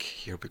jump back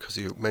here because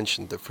you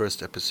mentioned the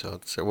first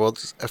episode. There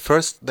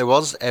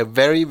was a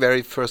very,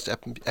 very first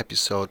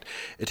episode.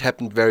 It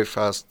happened very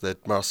fast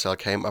that Marcel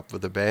came up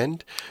with a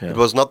band. Yeah. It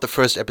was not the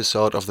first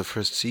episode of the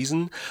first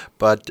season,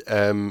 but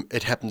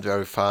it happened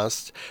very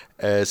fast.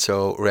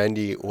 So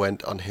Randy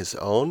went on his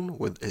own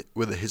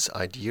with his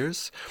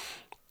ideas.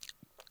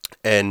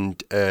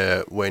 And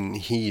when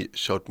he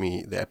showed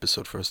me the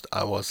episode first,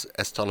 I was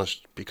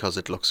astonished because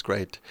it looks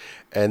great.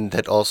 And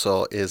that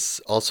also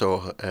is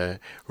a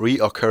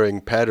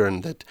reoccurring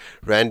pattern that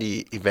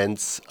Randy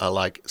events are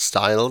like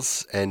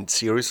styles and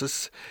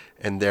series.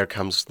 And there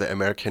comes the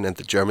American and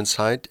the German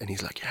side. And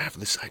he's like, I have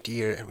this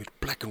idea, and with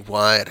black and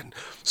white and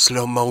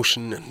slow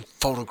motion and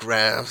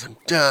photographs and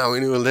we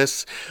do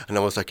this. And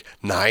I was like,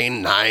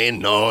 nine,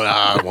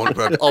 no, won't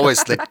work.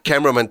 Always the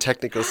cameraman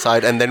technical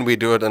side. And then we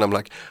do it, and I'm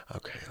like,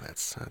 okay,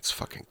 that's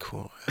fucking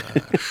cool.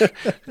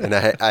 And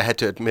I had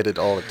to admit it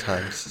all the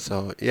time.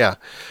 So yeah,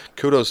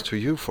 kudos to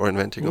you for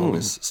inventing all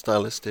these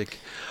stylistic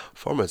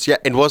formats. Yeah,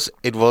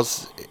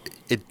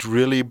 it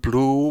really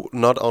blew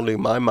not only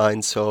my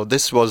mind. So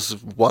this was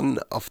one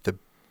of the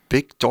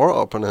big door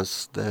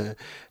openers, the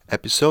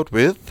episode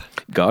with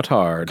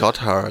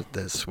Gotthard,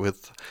 this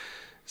with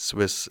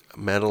Swiss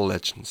metal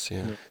legends.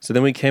 Yeah. So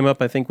then we came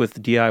up, I think,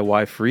 with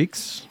DIY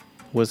Freaks,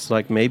 was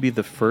like maybe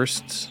the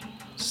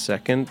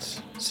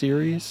second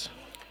series.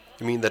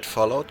 You mean that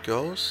followed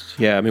Ghost?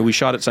 Yeah, I mean, we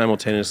shot it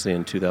simultaneously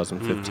in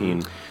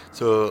 2015.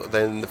 So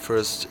then the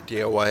first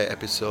DIY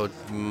episode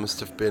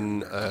must have been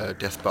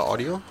Death by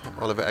Audio,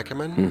 Oliver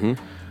Ackerman,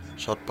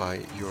 shot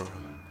by your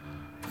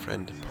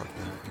friend and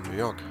partner in New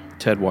York.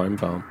 Ted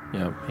Weinbaum,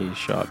 yeah, he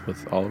shot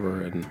with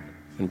Oliver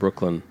in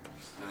Brooklyn.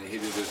 He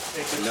did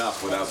it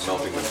enough without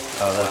melting them.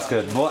 Oh, that's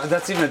good. Well,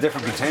 that's even a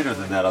different container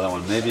than that other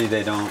one. Maybe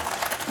they don't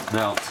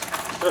melt.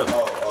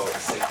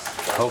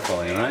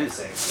 Hopefully, right?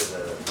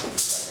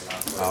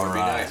 All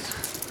right.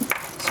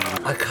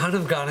 I kind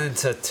of got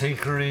into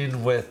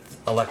tinkering with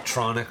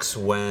electronics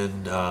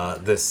when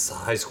this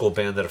high school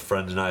band that a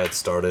friend and I had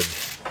started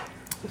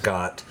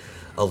got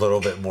a little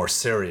bit more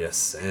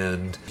serious,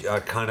 and I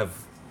kind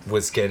of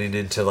was getting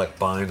into like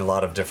buying a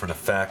lot of different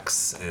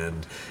effects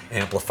and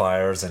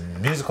amplifiers,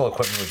 and musical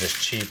equipment was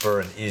just cheaper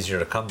and easier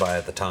to come by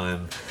at the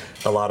time.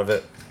 A lot of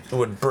it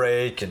would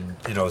break, and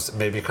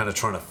maybe kind of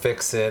trying to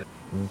fix it.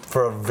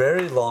 For a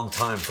very long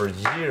time, for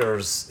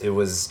years, it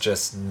was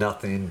just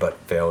nothing but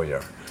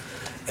failure.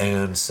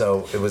 And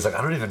so it was like,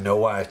 I don't even know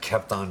why I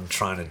kept on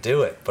trying to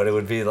do it, but it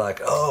would be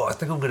like, oh, I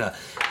think I'm gonna,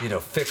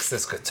 fix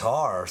this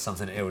guitar or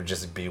something. It would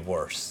just be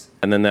worse.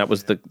 And then that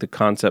was the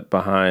concept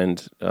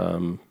behind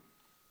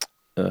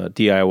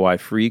DIY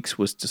Freaks,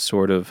 was to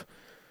sort of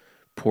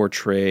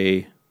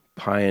portray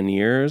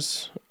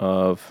pioneers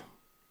of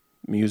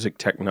music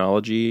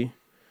technology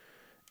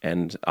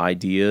and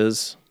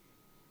ideas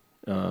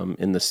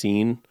in the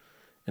scene,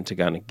 and to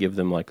kind of give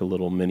them like a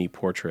little mini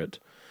portrait.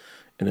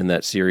 And in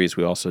that series,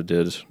 we also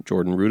did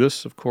Jordan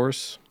Rudess, of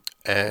course.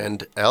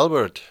 And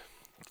Albert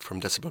from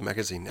Decibel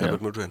Magazine,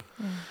 Albert Mudrin.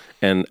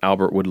 And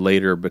Albert would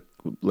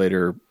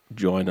later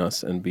join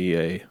us and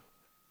be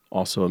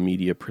also a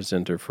media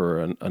presenter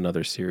for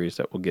another series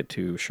that we'll get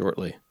to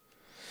shortly.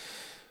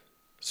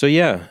 So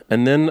yeah,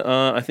 and then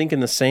I think in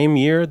the same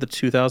year, the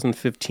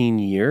 2015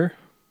 year,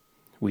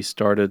 we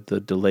started the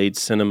Delayed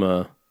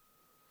Cinema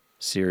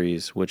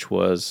series, which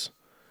was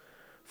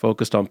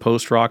focused on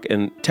post-rock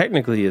and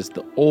technically is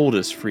the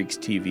oldest Freaks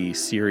TV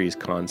series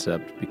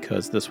concept,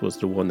 because this was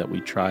the one that we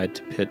tried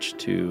to pitch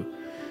to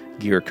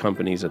gear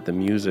companies at the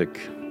Music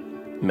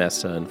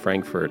Messe in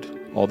Frankfurt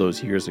all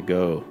those years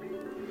ago.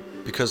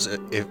 Because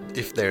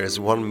if there is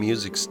one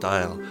music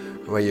style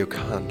where you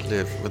can't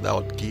live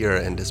without gear,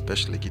 and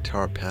especially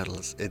guitar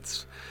pedals,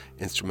 it's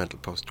instrumental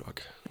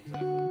post-rock.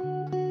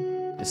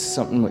 It's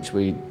something which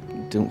we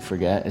don't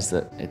forget, is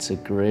that it's a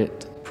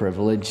great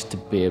privilege to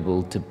be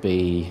able to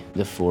be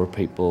the four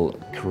people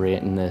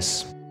creating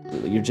this.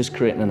 You're just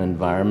creating an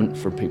environment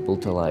for people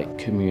to like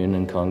commune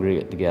and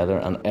congregate together,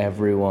 and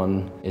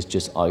everyone is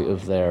just out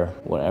of there,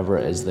 whatever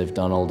it is they've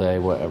done all day,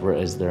 whatever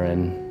it is they're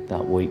in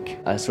that week.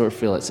 I sort of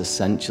feel it's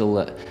essential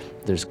that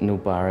there's no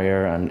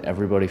barrier and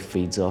everybody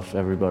feeds off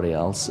everybody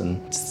else,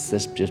 and it's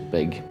this just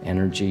big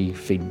energy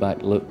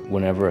feedback loop.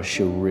 Whenever a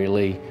show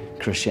really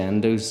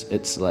crescendos,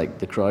 it's like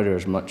the crowd are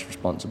as much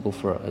responsible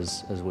for it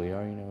as we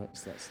are,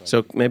 It's that's like...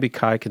 So maybe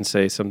Kai can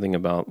say something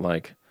about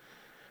like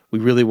we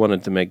really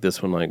wanted to make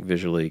this one like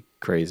visually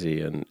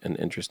crazy and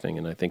interesting.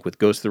 And I think with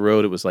Ghost of the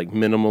Road, it was like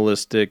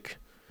minimalistic,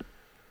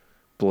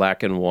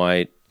 black and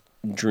white,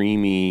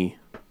 dreamy.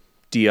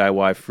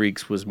 DIY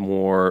Freaks was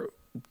more,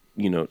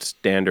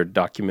 standard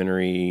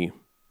documentary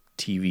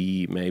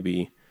TV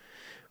maybe.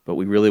 But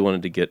we really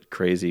wanted to get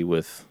crazy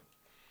with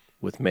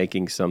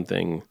making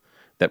something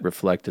that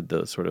reflected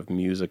the sort of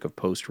music of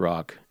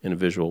post-rock in a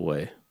visual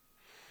way.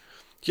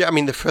 Yeah, I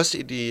mean, the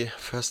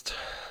first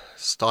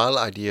style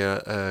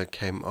idea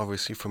came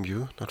obviously from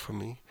you, not from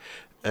me.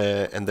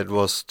 And that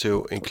was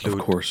to include...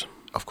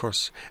 Of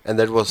course. And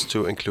that was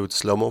to include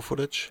slow-mo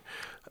footage.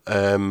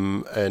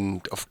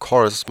 And of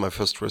course, my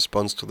first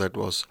response to that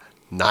was,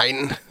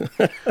 Nine!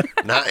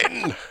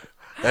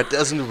 That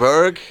doesn't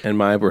work. And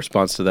my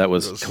response to that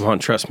was, come on,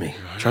 trust me.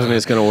 Trust me,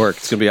 it's going to work.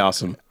 It's going to be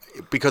awesome.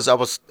 Because I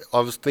was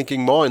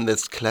thinking more in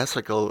this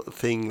classical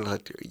thing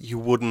that you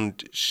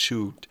wouldn't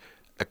shoot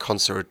a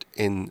concert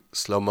in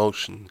slow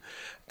motion.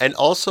 And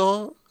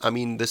also, I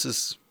mean, this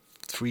is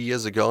 3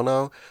 years ago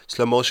now,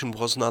 slow motion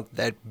was not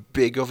that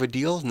big of a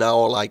deal. Now,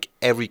 like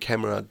every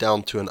camera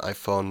down to an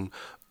iPhone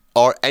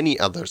or any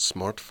other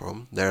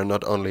smartphone, there are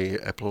not only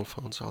Apple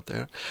phones out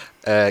there,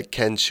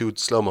 can shoot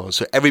slow-mo.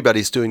 So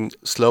everybody's doing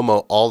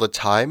slow-mo all the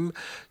time.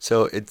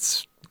 So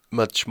it's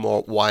much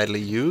more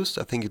widely used.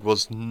 I think it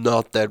was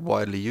not that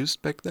widely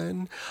used back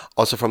then.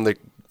 Also from the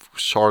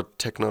short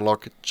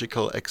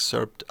technological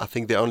excerpt, I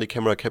think the only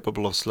camera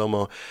capable of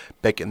slow-mo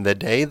back in the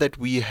day that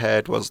we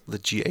had was the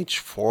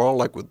GH4,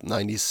 like with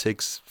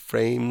 96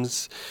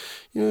 frames.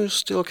 You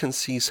still can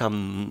see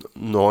some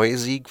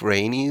noisy,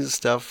 grainy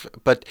stuff,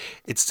 but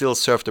it still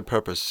served a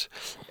purpose.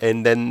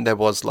 And then there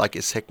was like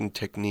a second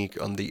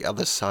technique on the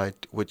other side,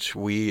 which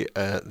we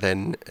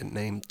then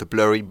named the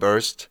blurry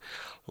burst.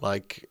 I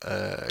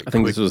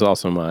think this was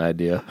also my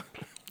idea.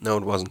 No,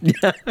 it wasn't.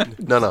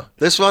 No.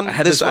 This one. I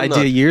had this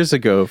idea years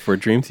ago for a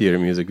Dream Theater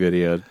music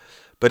video.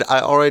 But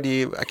I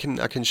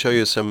can show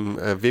you some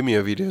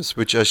Vimeo videos,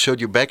 which I showed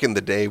you back in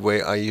the day,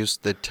 where I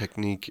used the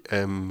technique.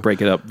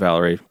 Break it up,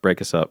 Valerie.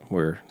 Break us up.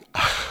 We're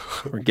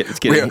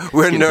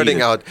nerding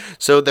heated. Out.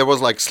 So there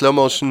was like slow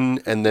motion,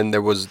 and then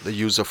there was the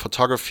use of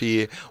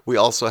photography. We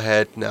also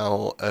had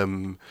now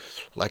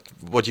like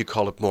what you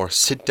call it, more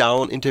sit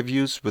down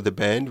interviews with the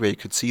band, where you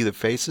could see the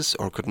faces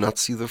or could not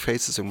see the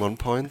faces in one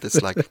point.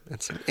 It's like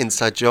it's an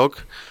inside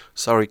joke.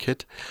 Sorry,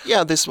 kid.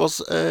 Yeah, this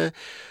was.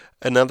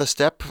 Another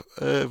step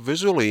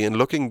visually, and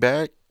looking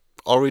back,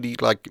 already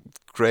like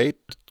great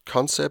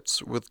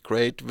concepts with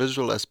great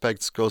visual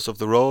aspects. Ghost of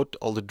the Road,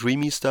 all the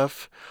dreamy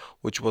stuff,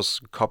 which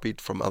was copied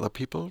from other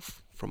people,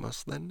 from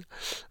us then.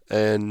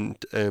 And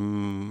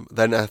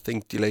then I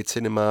think Delayed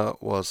Cinema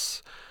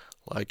was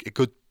like a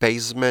good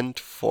basement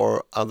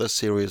for other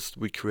series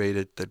we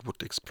created that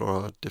would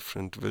explore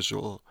different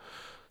visual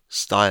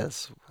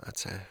styles, I'd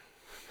say.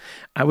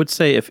 I would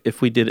say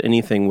if we did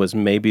anything was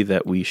maybe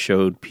that we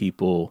showed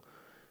people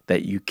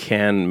that you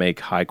can make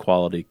high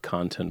quality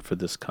content for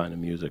this kind of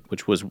music,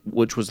 which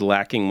was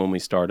lacking when we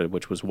started,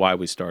 which was why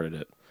we started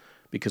it,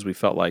 because we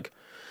felt like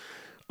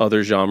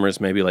other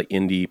genres, maybe like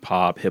indie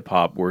pop, hip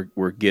hop,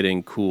 were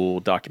getting cool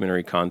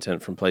documentary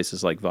content from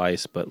places like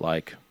Vice, but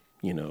like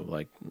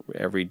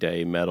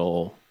everyday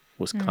metal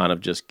was kind of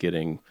just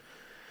getting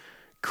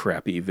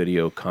crappy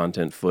video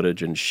content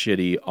footage and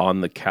shitty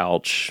on the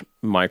couch,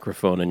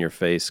 microphone in your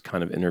face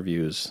kind of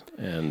interviews.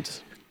 And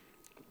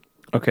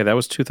okay, that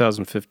was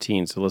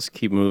 2015, so let's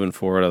keep moving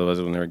forward, otherwise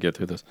we'll never get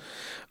through this.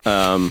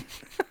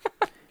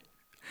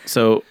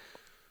 So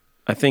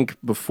I think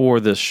before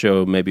this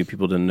show, maybe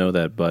people didn't know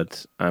that,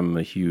 but I'm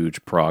a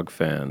huge prog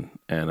fan,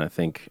 and I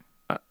think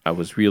I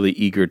was really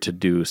eager to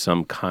do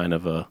some kind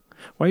of a...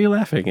 Why are you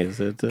laughing? Is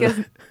it...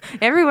 Because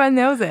everyone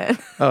knows it.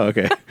 Oh,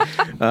 okay.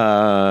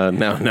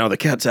 Now the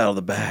cat's out of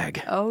the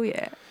bag. Oh,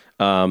 yeah.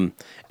 And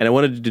I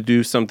wanted to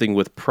do something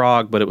with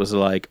prog, but it was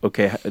like,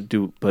 okay,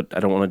 but I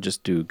don't want to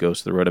just do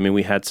Ghost of the Road. I mean,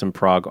 we had some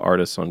prog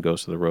artists on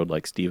Ghost of the Road,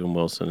 like Steven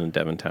Wilson and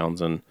Devin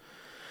Townsend.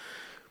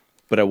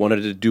 But I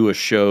wanted to do a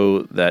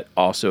show that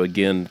also,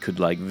 again, could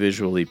like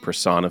visually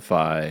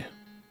personify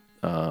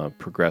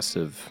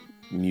progressive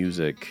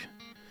music.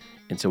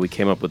 And so we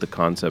came up with the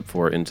concept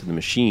for Into the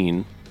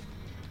Machine,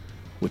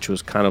 which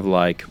was kind of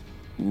like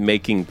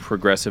making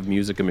progressive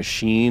music a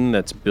machine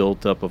that's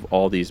built up of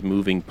all these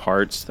moving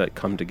parts that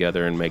come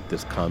together and make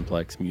this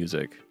complex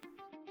music.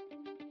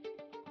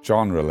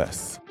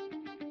 Genreless.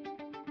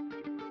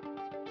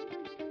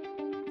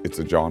 It's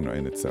a genre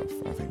in itself,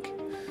 I think.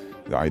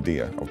 The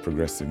idea of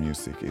progressive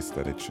music is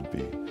that it should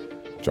be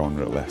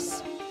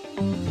genreless.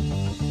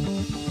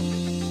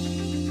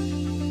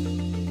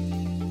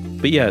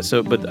 But yeah,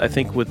 but I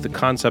think with the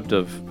concept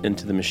of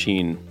Into the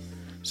Machine,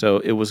 so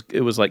it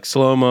was like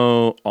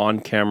slow-mo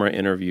on-camera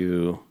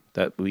interview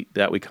that we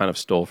kind of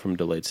stole from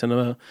Delayed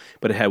Cinema,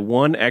 but it had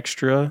one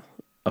extra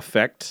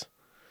effect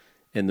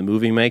in the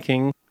movie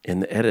making, in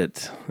the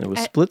edit. It was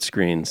split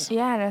screens.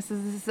 Yeah, this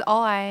is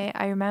all I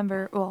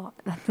remember. Well,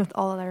 that's not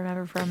all I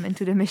remember from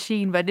Into the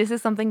Machine, but this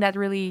is something that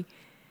really,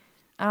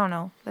 I don't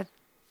know, that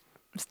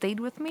stayed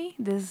with me.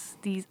 These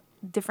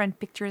different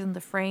pictures in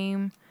the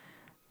frame,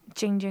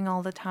 changing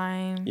all the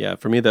time. Yeah,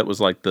 for me that was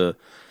like the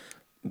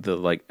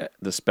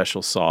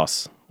special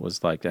sauce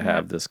was like to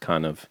have this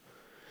kind of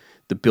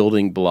the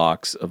building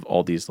blocks of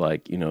all these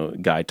like, you know,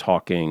 guy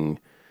talking,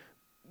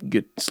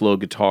 slow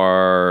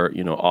guitar,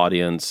 you know,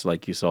 audience,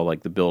 like you saw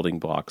like the building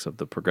blocks of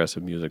the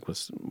progressive music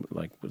was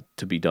like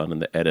to be done in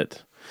the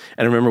edit.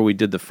 And I remember we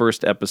did the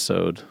first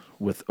episode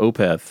with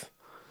Opeth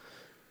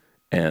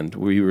and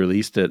we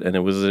released it and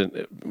it was a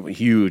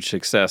huge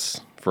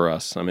success for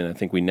us. I mean, I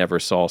think we never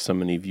saw so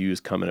many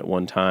views coming at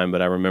one time,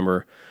 but I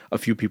remember a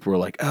few people were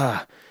like,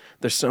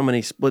 there's so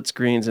many split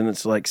screens and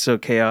it's like so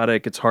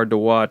chaotic. It's hard to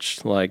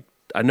watch. Like,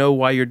 I know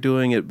why you're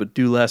doing it, but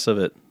do less of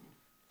it.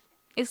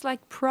 It's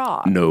like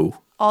prog. No.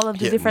 All of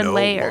the different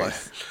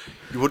layers.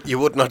 You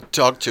would not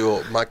talk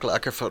to Michael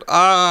Ackerfeld.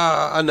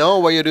 I know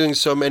why you're doing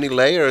so many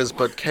layers,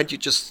 but can't you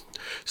just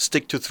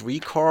stick to 3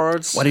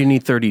 chords? Why do you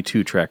need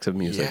 32 tracks of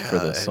music for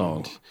this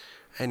song?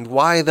 And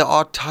why the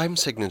odd time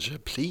signature,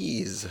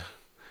 please?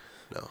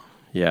 No.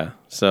 Yeah.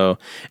 So,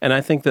 and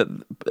I think that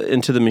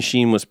Into the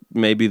Machine was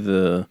maybe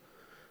the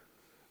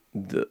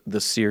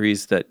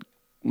series that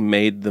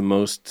made the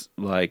most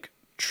like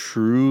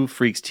true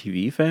Freaks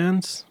TV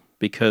fans,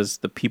 because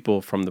the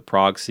people from the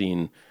prog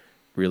scene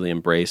really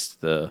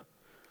embraced the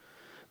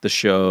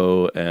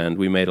show, and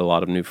we made a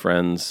lot of new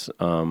friends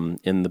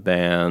in the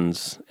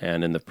bands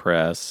and in the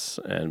press,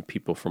 and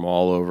people from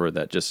all over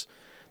that just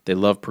they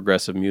love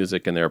progressive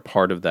music and they're a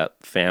part of that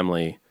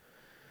family,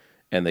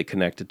 and they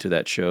connected to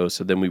that show.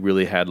 So then we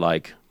really had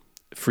like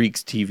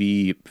Freaks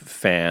TV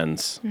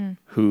fans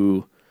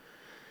who,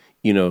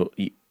 you know,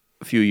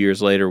 a few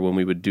years later when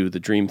we would do the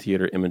Dream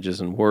Theater Images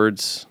and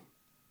Words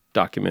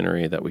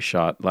documentary that we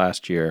shot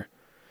last year,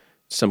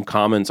 some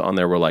comments on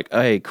there were like,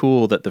 hey,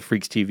 cool that the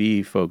Freaks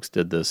TV folks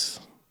did this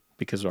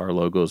because our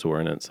logos were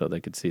in it, so they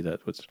could see that.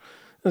 It was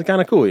kind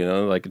of cool, you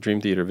know, like a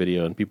Dream Theater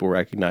video, and people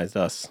recognized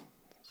us.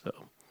 So,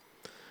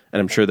 and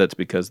I'm sure that's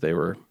because they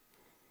were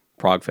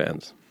prog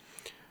fans.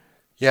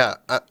 Yeah,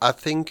 I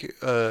think,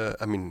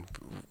 I mean,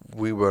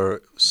 we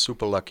were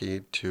super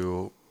lucky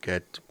to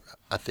get,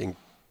 I think,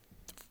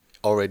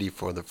 already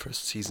for the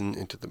first season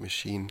Into the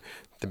Machine,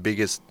 the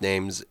biggest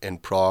names in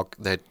prog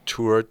that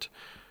toured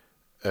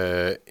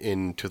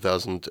in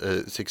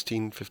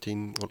 2016,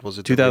 15, what was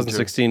it?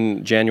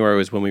 2016, January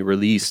was when we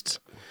released.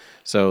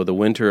 So the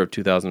winter of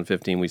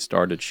 2015, we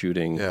started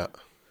shooting. Yeah.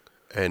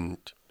 And,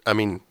 I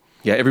mean...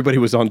 Yeah, everybody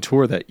was on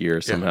tour that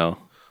year somehow.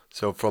 Yeah.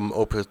 So from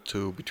Opeth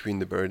to Between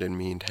the Bird and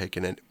Me and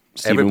Haken and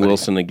Steven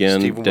Wilson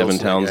again, Devin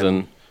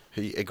Townsend.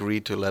 He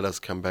agreed to let us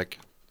come back.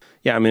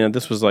 Yeah, I mean,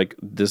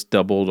 this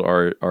doubled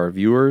our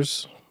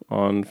viewers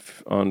on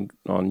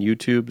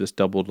YouTube. This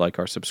doubled like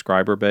our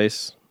subscriber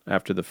base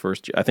after the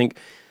first. I think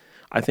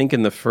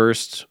in the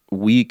first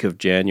week of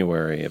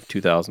January of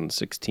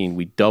 2016,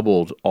 we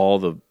doubled all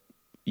the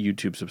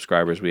YouTube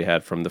subscribers we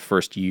had from the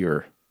first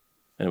year,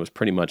 and it was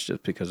pretty much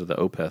just because of the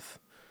Opeth.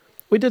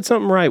 We did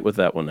something right with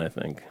that one, I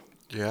think.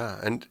 Yeah,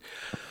 and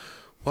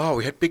wow,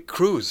 we had big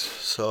crews.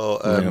 So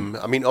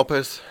I mean,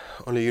 Opeth,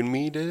 only you and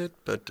me did it,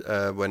 but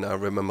when I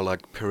remember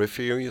like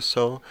Periphery or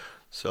so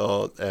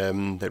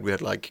that we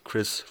had like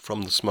Chris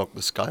from the Smoke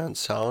the Sky and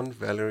Sound.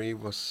 Valerie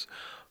was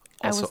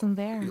also I wasn't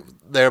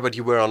there, but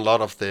you were on a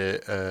lot of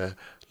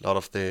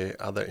the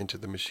other Into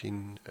the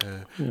Machine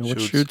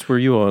what shoots were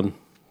you on?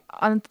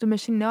 On Into the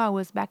Machine, no, I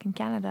was back in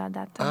Canada at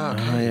that time.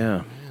 Okay.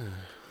 Yeah.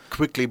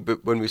 Quickly,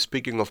 but when we're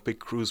speaking of big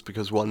crews,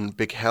 because one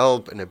big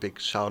help and a big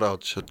shout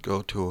out should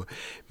go to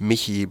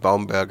Michi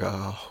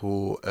Baumberger,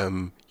 who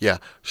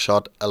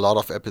shot a lot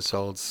of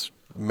episodes,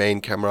 main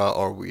camera,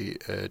 or we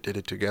did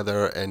it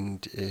together,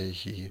 and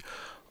he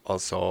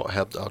also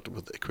helped out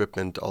with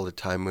equipment all the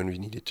time when we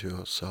needed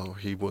to. So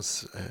he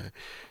was,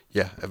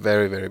 a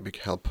very, very big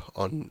help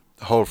on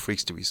the whole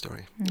Freaks TV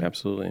story.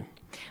 Absolutely.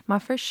 My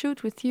first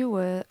shoot with you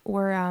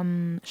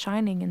were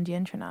Shining in the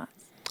Intronauts.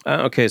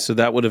 Okay, so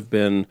that would have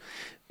been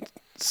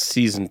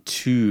season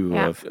 2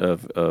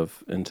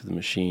 of Into the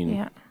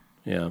Machine.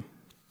 Yeah.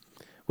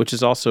 Which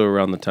is also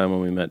around the time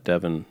when we met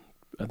Devin.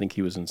 I think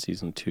he was in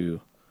season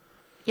 2.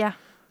 Yeah.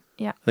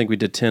 I think we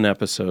did 10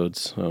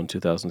 episodes in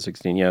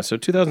 2016. Yeah, so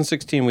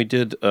 2016 we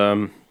did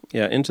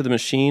Into the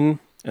Machine,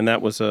 and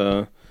that was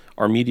our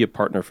media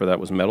partner for that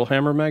was Metal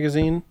Hammer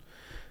magazine.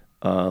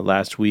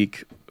 Last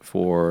week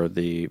for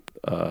the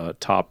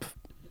top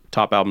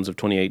albums of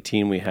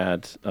 2018, we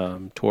had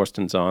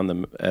Torsten Zahn,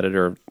 the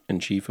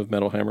editor-in-chief of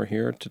Metal Hammer,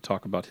 here to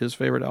talk about his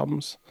favorite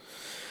albums.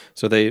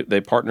 So they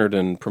partnered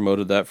and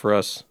promoted that for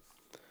us.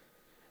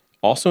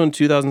 Also in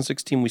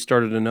 2016, we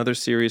started another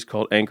series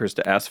called Anchors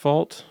to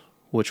Asphalt,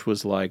 which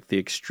was like the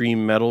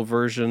extreme metal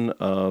version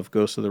of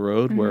Ghosts of the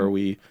Road, where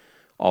we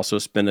also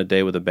spent a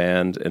day with a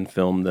band and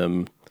filmed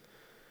them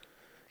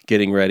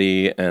getting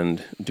ready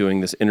and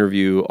doing this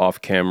interview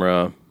off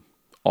camera,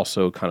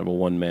 also kind of a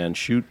one-man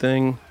shoot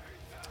thing.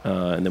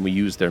 And then we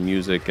used their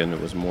music, and it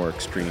was more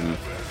extreme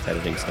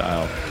editing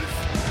style.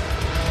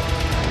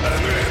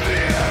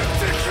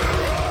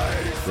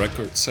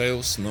 Record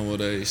sales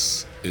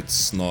nowadays,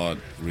 it's not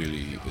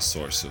really a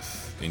source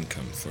of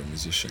income for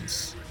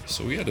musicians.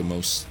 So yeah, the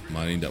most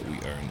money that we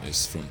earn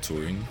is from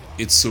touring.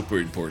 It's super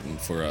important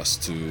for us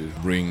to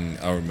bring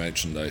our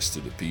merchandise to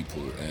the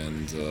people,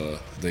 and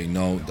they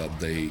know that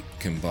they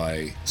can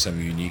buy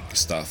some unique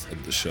stuff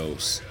at the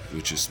shows,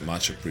 which is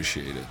much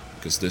appreciated,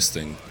 because this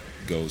thing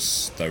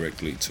goes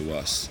directly to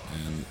us,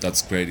 and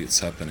that's great it's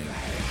happening.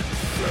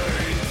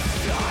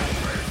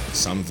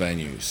 Some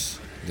venues,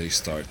 they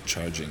start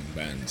charging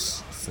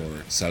bands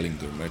for selling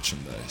their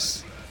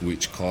merchandise,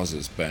 which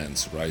causes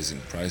bands rising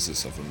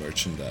prices of the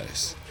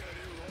merchandise.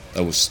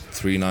 That was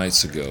 3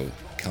 nights ago.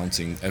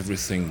 Counting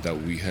everything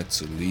that we had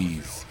to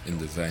leave in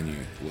the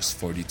venue was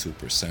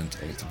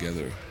 42%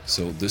 altogether.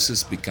 So this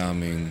is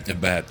becoming a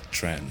bad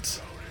trend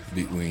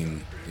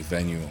between the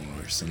venue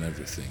owners and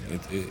everything.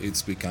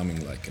 It's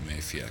becoming like a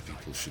mafia.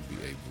 People should be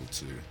able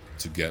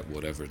to get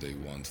whatever they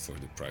want for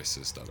the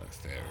prices that are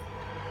fair.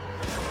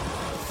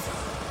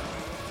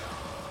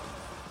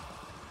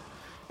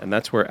 And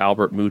that's where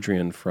Albert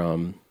Mudrian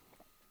from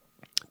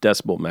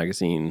Decibel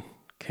magazine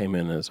came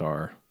in as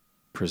our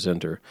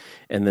presenter.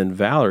 And then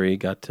Valerie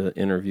got to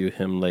interview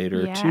him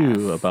later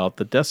too about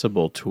the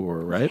Decibel tour,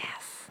 right?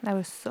 Yes, that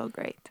was so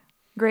great.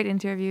 Great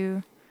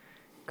interview.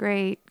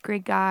 Great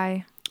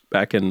guy.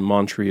 Back in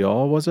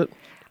Montreal, was it?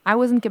 I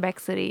was in Quebec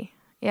City,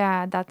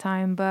 at that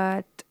time,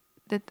 but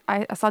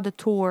I saw the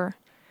tour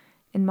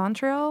in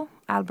Montreal.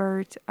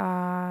 Albert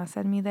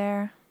sent me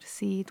there to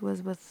see. It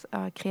was with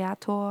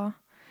Creator.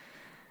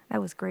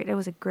 That was great. It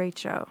was a great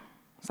show.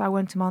 So I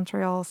went to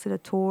Montreal, see the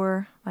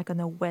tour, like on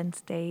a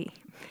Wednesday.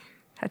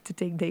 Had to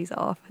take days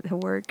off at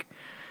work.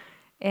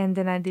 And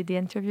then I did the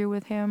interview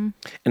with him.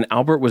 And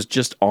Albert was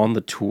just on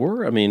the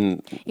tour? I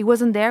mean... He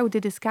wasn't there. We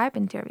did a Skype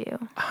interview.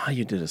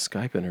 You did a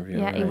Skype interview.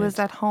 Yeah, right. He was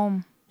at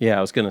home. Yeah,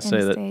 I was going to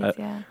say that. States,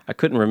 I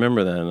couldn't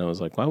remember that. And I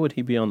was like, why would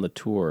he be on the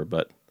tour?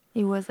 But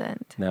he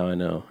wasn't. Now I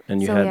know.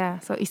 And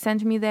so he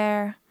sent me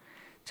there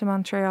to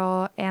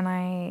Montreal. And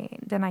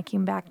I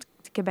came back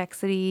to Quebec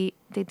City,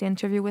 did the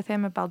interview with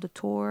him about the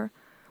tour.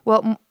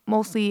 Well,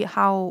 mostly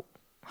how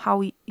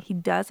he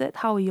does it,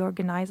 how he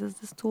organizes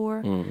this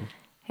tour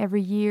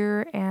every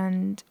year,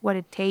 and what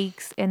it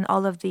takes, and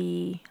all of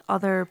the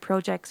other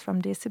projects from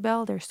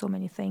Decibel. There's so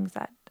many things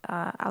that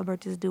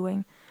Albert is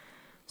doing.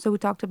 So we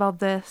talked about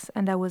this,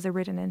 and that was a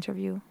written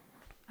interview.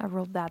 I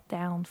wrote that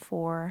down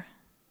for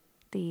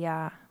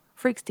the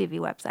Freaks TV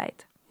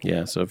website.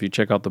 Yeah, so if you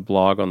check out the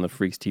blog on the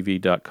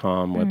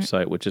freakstv.com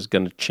website, which is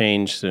going to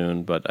change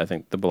soon, but I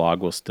think the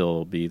blog will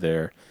still be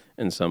there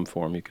in some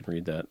form. You can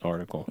read that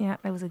article. Yeah,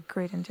 it was a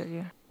great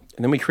interview.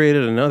 And then we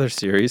created another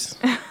series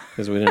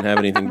because we didn't have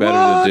anything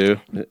better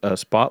to do.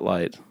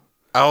 Spotlight.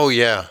 Oh,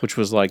 yeah. Which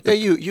was like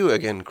you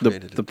again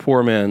created the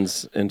poor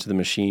man's Into the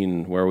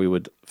Machine, where we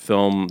would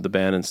film the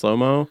band in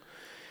slow-mo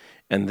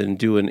and then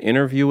do an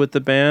interview with the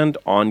band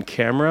on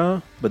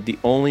camera. But the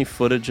only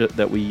footage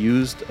that we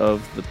used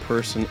of the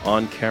person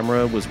on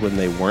camera was when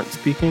they weren't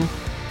speaking.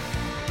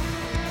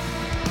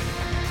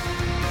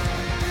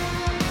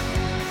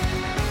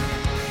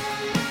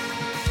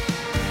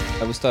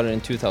 We started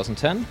in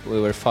 2010. We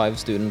were 5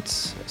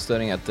 students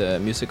studying at the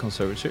Music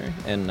Conservatory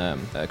in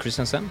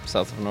Kristiansand,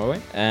 south of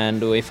Norway.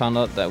 And we found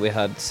out that we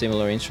had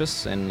similar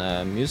interests in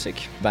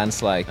music.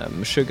 Bands like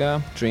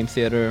Meshuggah, Dream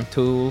Theater,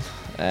 Tool,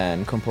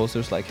 and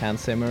composers like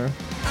Hans Zimmer.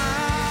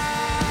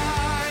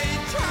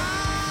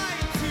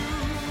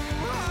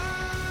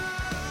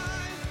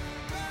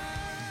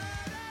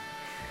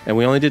 And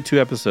we only did 2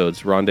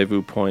 episodes,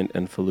 Rendezvous Point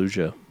and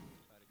Fallujah.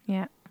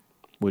 Yeah.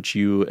 Which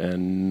you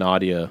and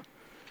Nadia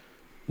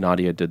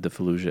did the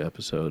Fallujah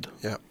episode.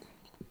 Yeah.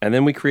 And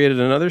then we created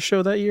another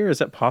show that year. Is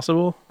that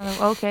possible?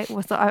 Okay.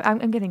 Well, so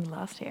I'm getting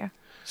lost here.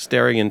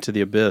 Staring into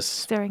the Abyss.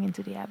 Staring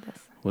into the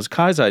Abyss. Was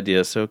Kai's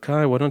idea. So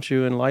Kai, why don't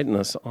you enlighten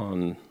us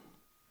on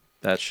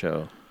that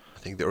show? I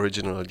think the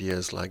original idea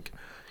is like,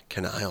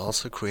 can I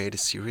also create a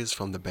series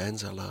from the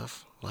bands I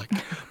love? Like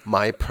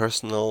my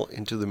personal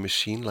Into the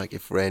Machine, like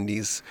if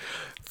Randy's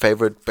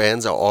favorite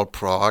bands are all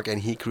prog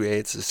and he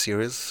creates a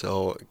series,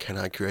 so can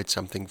I create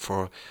something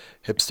for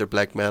hipster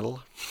black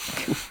metal?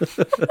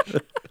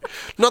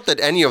 Not that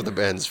any of the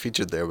bands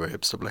featured there were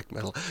hipster black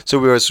metal. So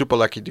we were super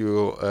lucky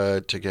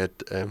to get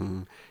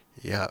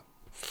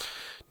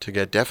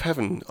Deaf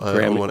Heaven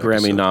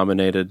Grammy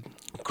nominated.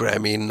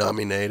 Grammy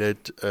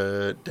nominated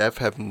Deaf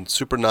Heaven,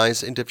 super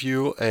nice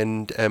interview.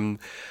 And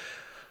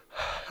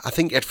I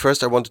think at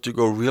first I wanted to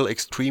go real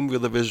extreme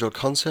with the visual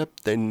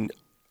concept. Then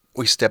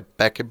we stepped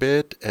back a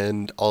bit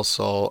and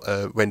also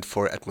went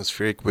for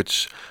atmospheric,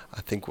 which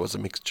I think was a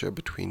mixture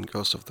between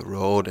Ghost of the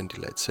Road and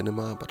Delayed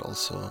Cinema, but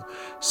also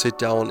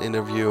sit-down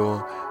interview.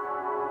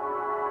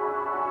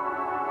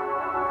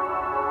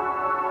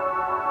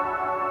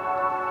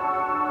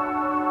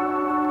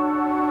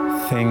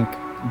 I think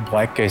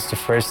Black Gaze, the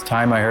first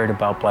time I heard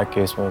about Black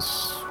Gaze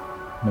was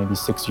maybe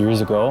 6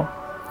 years ago.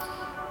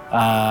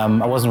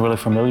 I wasn't really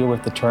familiar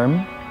with the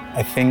term.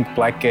 I think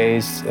Black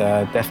Gaze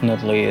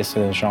definitely is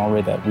a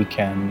genre that we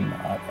kind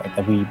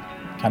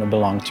of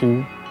belong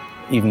to.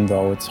 even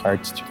though it's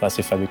hard to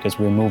classify because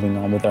we're moving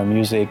on with our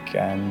music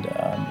and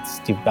it's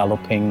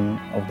developing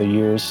over the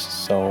years.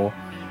 So,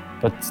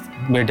 but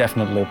we're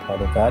definitely a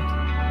part of that.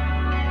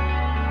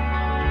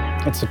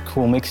 It's a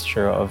cool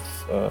mixture of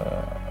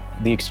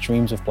the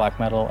extremes of black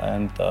metal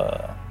and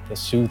the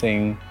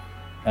soothing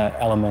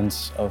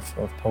elements of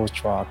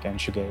post-rock and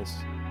shoegaze.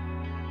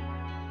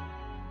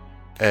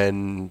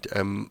 And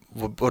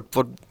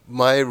what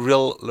my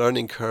real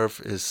learning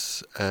curve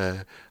is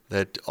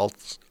that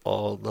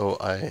although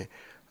I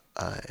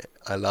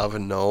love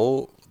and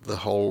know the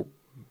whole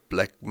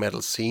black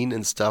metal scene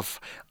and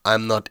stuff,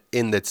 I'm not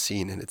in that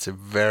scene, and it's a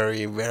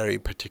very, very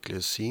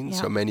particular scene. Yeah.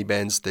 So many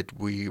bands that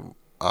we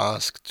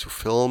asked to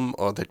film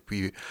or that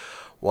we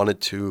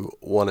wanted to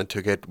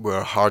get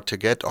were hard to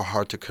get or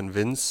hard to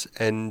convince,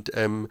 and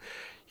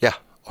yeah.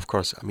 Of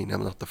course, I mean,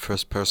 I'm not the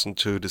first person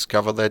to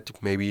discover that.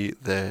 Maybe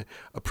the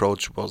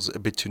approach was a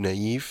bit too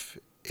naive.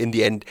 In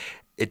the end,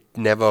 it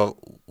never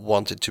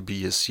wanted to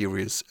be a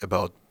series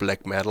about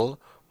black metal,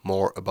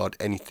 more about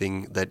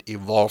anything that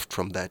evolved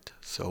from that.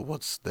 So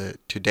what's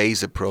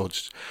today's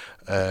approach?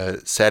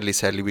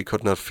 Sadly, we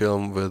could not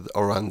film with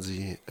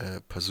Oranssi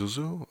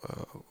Pazuzu,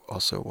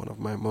 also one of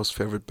my most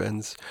favorite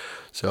bands.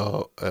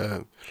 So,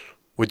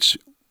 which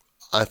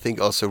I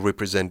think also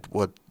represent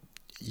what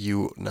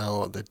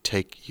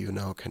take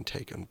can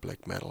take on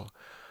black metal.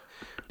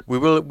 We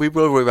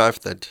will revive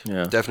that,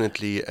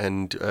 definitely,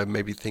 and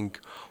maybe think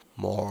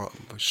more,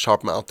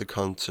 sharpen out the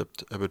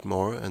concept a bit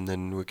more, and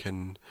then we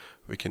can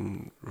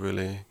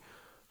really,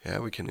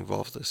 we can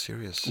evolve the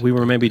series. We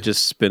were maybe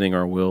just spinning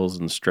our wheels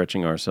and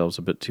stretching ourselves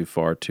a bit too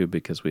far too,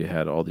 because we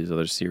had all these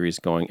other series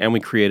going, and we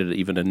created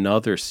even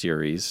another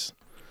series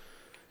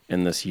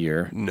in this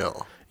year.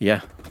 No.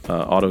 Yeah,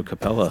 Auto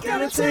Capella. It's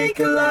gonna take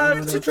a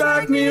lot to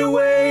drag me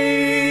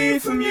away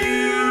from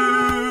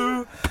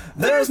you.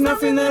 There's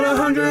nothing that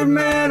 100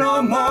 men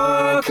or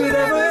more could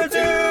ever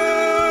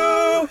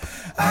do.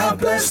 I'll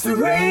bless the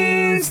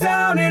rains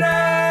down in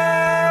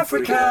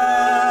Africa.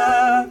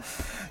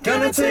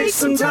 Gonna take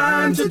some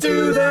time to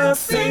do the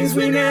things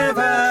we never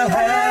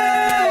had.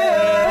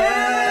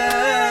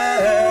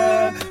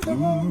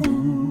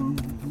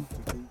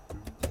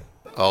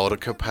 Auto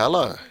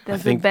Capella.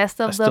 That's the best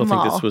of them all. I still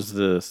think this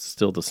was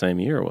still the same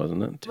year,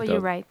 wasn't it? Well, you're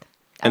right.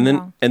 And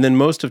then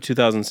most of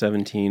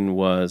 2017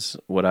 was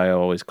what I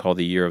always call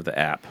the year of the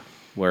app,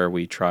 where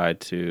we tried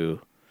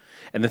to,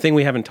 and the thing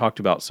we haven't talked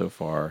about so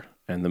far,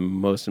 and the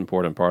most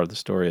important part of the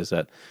story is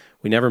that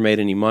we never made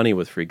any money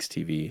with Freaks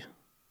TV,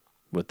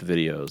 with the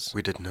videos.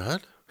 We did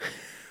not?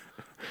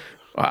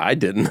 Well, I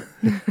didn't.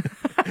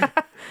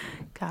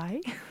 Kai?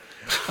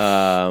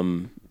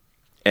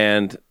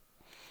 And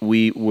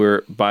we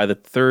were, by the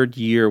third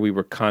year, we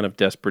were kind of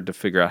desperate to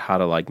figure out how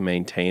to like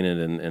maintain it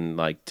and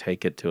like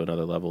take it to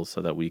another level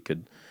so that we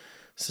could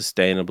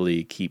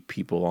sustainably keep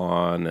people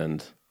on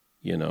and,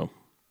 you know,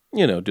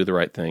 do the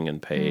right thing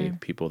and pay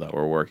people that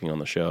were working on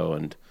the show.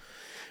 And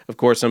of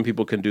course, some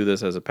people can do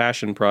this as a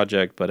passion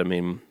project, but I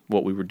mean,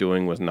 what we were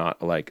doing was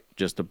not like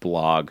just a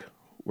blog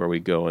where we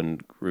go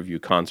and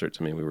review concerts.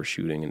 I mean, we were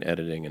shooting and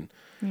editing, and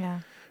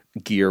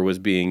gear was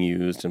being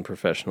used and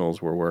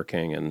professionals were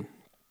working,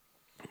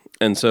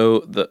 and so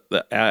the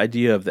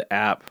idea of the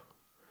app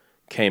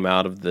came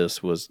out of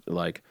this was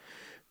like,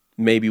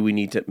 maybe we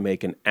need to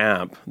make an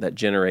app that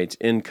generates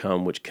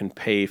income which can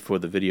pay for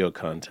the video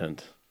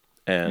content.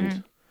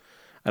 And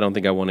I don't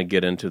think I want to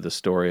get into the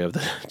story of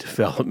the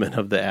development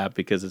of the app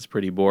because it's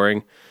pretty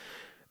boring.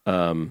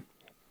 But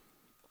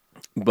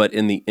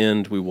in the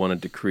end, we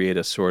wanted to create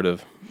a sort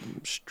of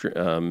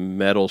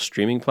metal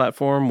streaming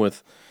platform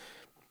with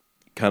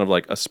kind of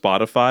like a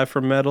Spotify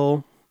for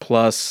metal,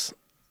 plus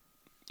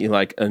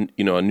like a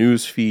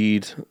news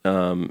feed,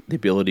 the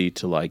ability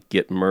to like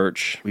get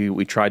merch.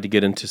 We tried to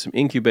get into some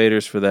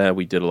incubators for that.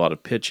 We did a lot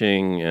of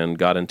pitching and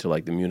got into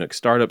like the Munich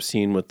startup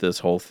scene with this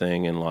whole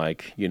thing. And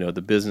like,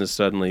 the business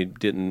suddenly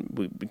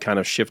we kind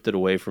of shifted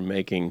away from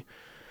making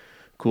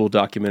cool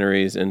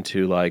documentaries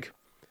into like,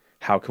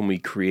 how can we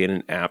create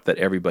an app that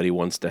everybody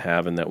wants to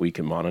have and that we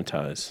can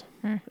monetize?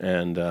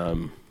 And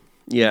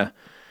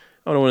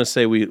I don't want to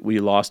say we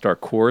lost our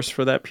course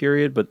for that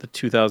period, but the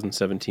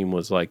 2017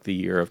 was like the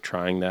year of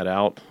trying that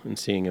out and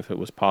seeing if it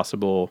was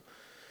possible.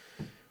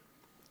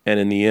 And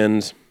in the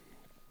end,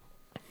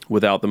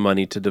 without the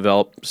money to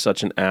develop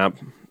such an app,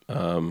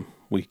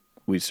 we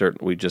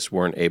just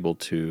weren't able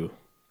to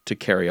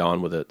carry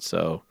on with it.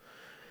 So,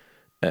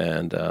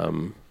 and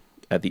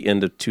at the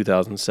end of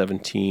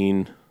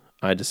 2017,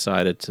 I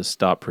decided to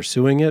stop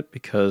pursuing it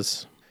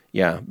because,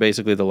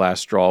 basically the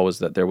last straw was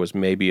that there was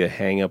maybe a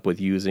hang up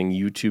with using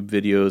YouTube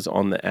videos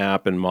on the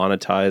app and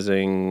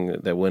monetizing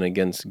that went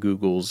against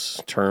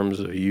Google's terms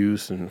of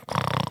use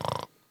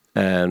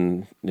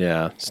and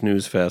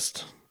snooze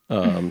fest.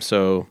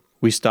 So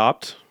we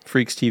stopped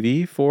Freaks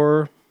TV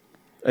for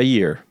a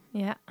year.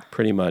 Yeah.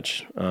 Pretty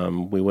much.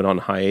 We went on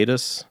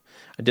hiatus.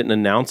 I didn't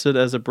announce it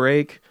as a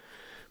break,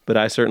 but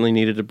I certainly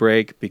needed a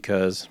break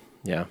because,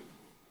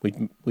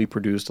 we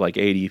produced like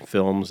 80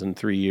 films in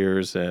 3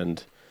 years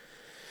and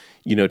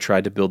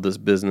tried to build this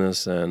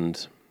business,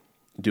 and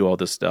do all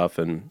this stuff,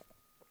 and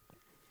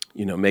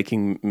you know,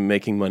 making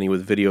money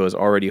with video is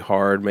already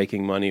hard.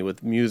 Making money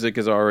with music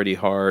is already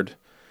hard,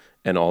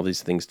 and all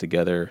these things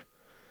together,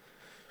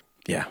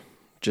 yeah,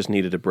 just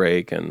needed a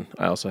break. And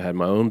I also had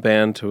my own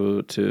band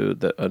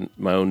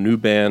my own new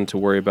band to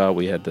worry about.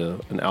 We had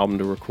an album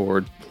to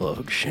record.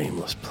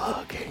 Shameless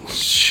plugging.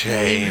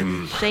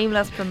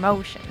 Shameless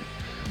promotion.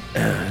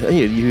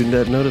 Hey, you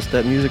noticed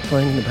that music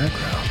playing in the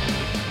background?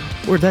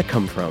 Where'd that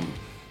come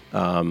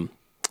from?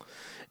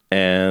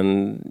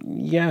 And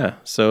yeah,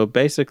 so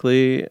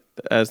basically,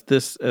 as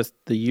the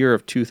year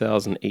of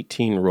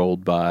 2018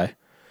 rolled by,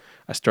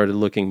 I started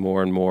looking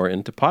more and more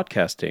into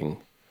podcasting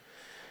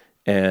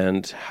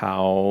and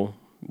how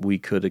we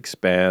could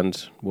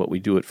expand what we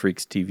do at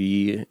Freaks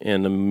TV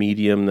in a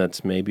medium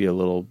that's maybe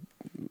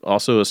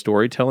also a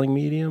storytelling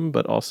medium,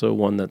 but also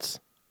one that's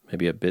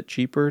maybe a bit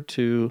cheaper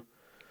to.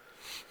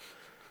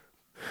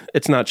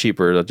 It's not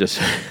cheaper.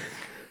 Just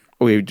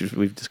we've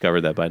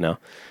discovered that by now,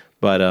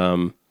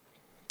 but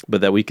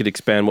that we could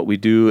expand what we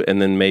do,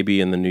 and then maybe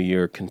in the new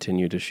year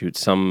continue to shoot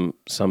some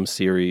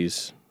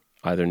series,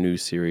 either new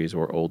series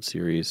or old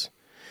series.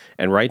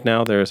 And right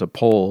now there's a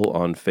poll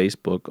on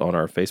Facebook, on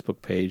our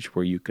Facebook page,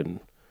 where you can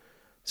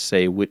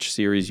say which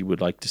series you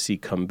would like to see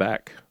come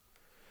back.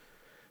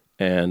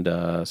 And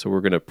so we're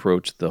going to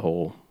approach the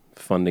whole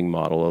funding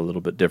model a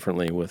little bit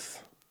differently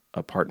with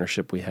a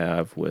partnership we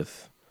have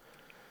with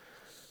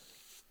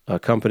a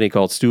company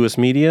called Stuus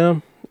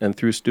Media. And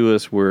through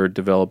Stuus, we're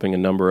developing a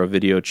number of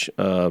video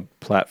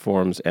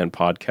platforms and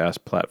podcast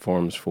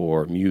platforms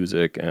for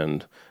music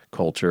and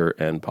culture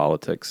and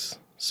politics.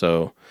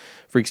 So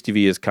Freaks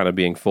TV is kind of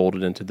being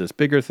folded into this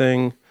bigger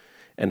thing.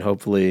 And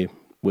hopefully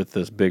with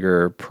this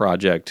bigger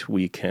project,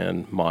 we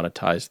can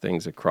monetize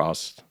things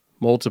across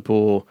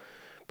multiple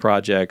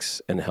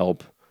projects and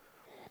help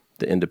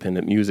the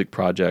independent music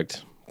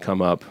project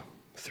come up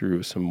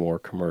through some more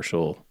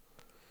commercial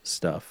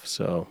stuff.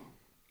 So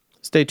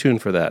stay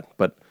tuned for that.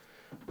 But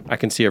I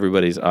can see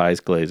everybody's eyes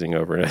glazing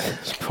over at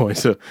this point.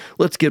 So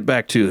let's get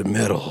back to the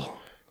middle.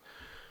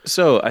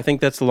 So I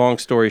think that's a long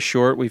story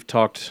short. We've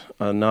talked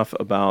enough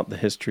about the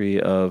history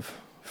of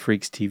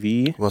Freaks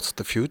TV. What's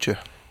the future?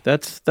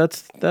 That's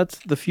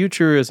the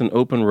future is an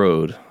open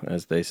road,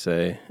 as they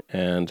say.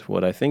 And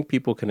what I think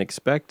people can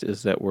expect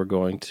is that we're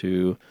going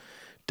to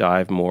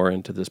dive more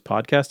into this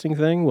podcasting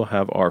thing. We'll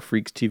have our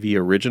Freaks TV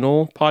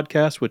original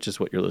podcast, which is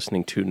what you're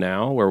listening to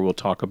now, where we'll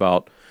talk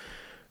about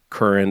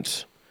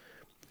current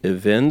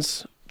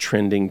events,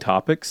 trending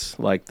topics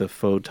like the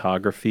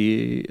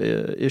photography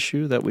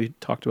issue that we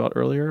talked about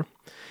earlier,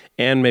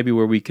 and maybe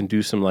where we can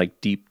do some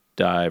like deep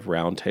dive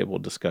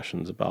roundtable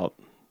discussions about,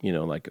 you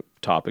know, like a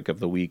topic of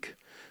the week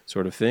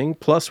sort of thing.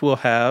 Plus we'll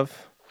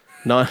have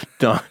not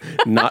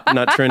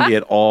trendy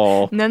at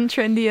all.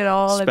 Non-trendy at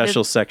all.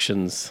 Special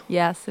sections.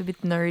 Yes, a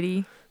bit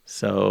nerdy.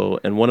 So,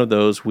 and one of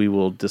those we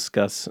will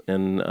discuss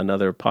in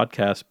another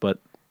podcast, but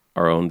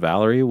our own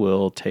Valerie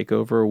will take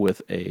over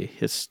with a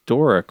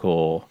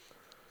historical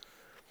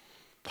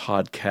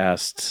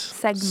podcast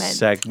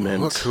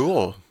segment. Oh,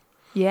 cool.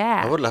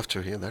 Yeah. I would love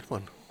to hear that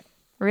one.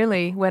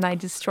 Really? When I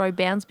destroy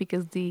bands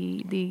because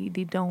they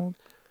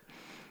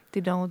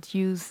don't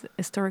use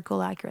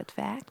historical accurate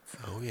facts.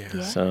 Oh, yeah.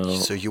 Yeah.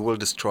 So you will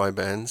destroy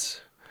bands?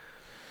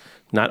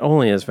 Not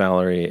only is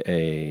Valerie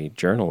a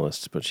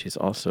journalist, but she's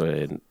also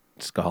a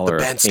scholar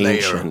of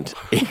ancient.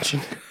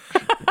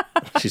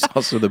 She's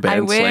also the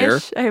band slayer.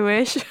 I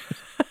wish.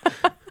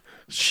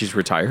 She's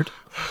retired.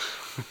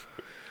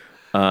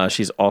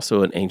 She's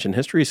also an ancient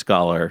history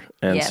scholar.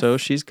 And so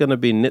she's going to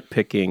be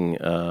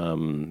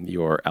nitpicking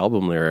your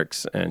album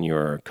lyrics and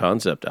your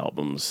concept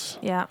albums.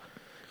 Yeah.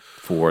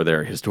 For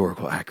their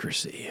historical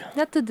accuracy.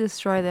 Not to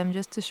destroy them,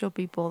 just to show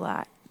people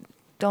that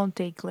don't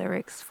take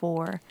lyrics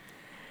for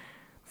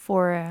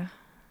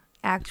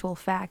actual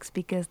facts,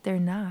 because they're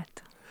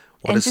not.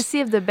 To see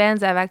if the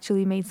bands have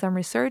actually made some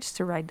research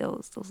to write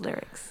those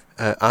lyrics.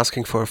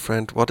 Asking for a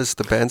friend, what is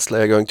the band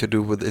Slayer going to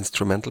do with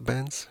instrumental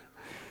bands?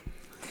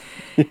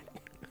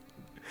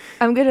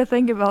 I'm going to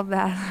think about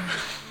that.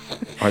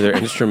 Are there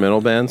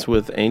instrumental bands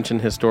with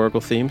ancient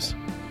historical themes?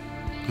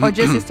 Or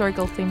just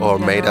historical themes? Or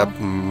made up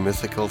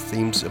mythical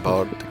themes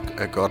about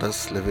a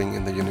goddess living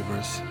in the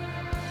universe?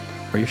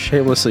 Are you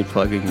shamelessly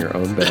plugging your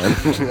own band?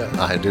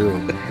 I do.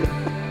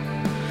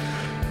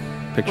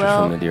 Pictures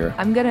from Nadira.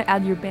 I'm going to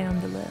add your band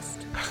on the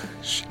list.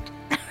 Shit.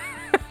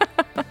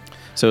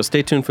 So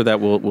stay tuned for that.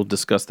 We'll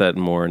discuss that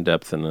more in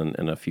depth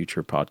in a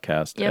future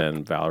podcast. Yep.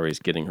 And Valerie's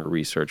getting her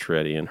research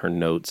ready and her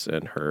notes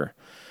and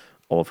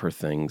all of her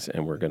things,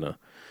 and we're going to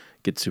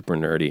get super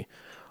nerdy.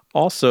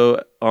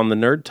 Also, on the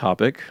nerd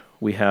topic,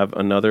 we have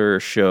another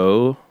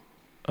show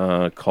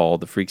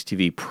called the Freaks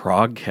TV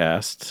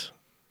Progcast,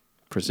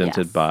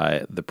 presented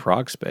by the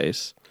Prog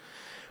Space,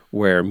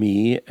 where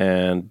me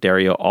and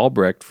Dario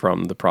Albrecht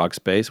from the Prog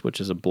Space, which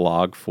is a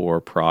blog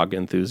for prog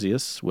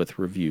enthusiasts with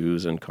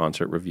reviews and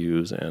concert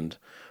reviews and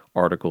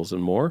articles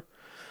and more,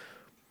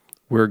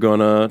 we're going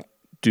to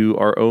do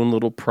our own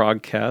little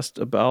progcast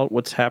about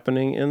what's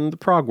happening in the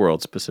prog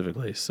world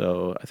specifically.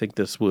 So I think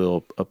this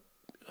will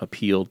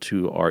appeal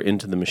to our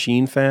Into the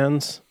Machine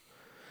fans,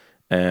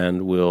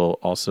 and we'll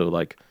also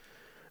like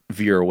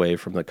veer away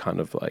from the kind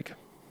of like,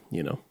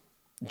 you know,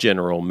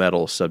 general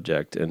metal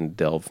subject and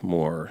delve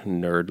more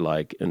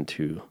nerd-like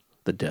into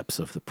the depths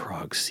of the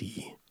prog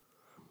sea.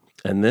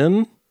 And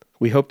then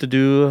we hope to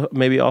do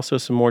maybe also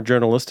some more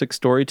journalistic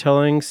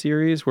storytelling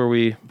series where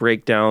we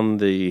break down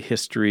the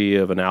history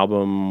of an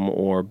album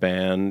or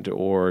band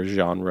or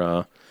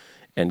genre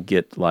and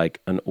get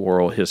like an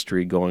oral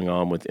history going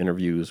on with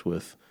interviews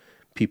with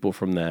people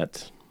from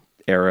that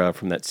era,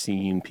 from that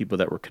scene, people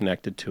that were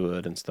connected to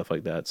it and stuff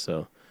like that.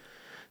 So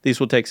these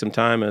will take some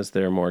time as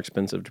they're more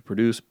expensive to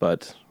produce,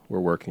 but we're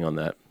working on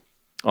that.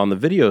 On the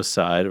video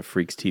side of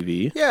Freaks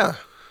TV. Yeah.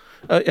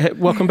 Hey,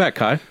 welcome back,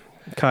 Kai.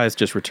 Kai has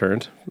just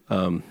returned.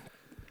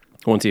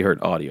 Once he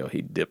heard audio,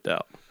 he dipped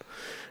out.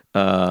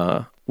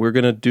 We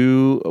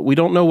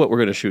don't know what we're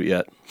going to shoot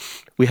yet.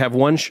 We have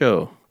one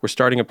show. We're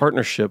starting a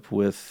partnership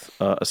with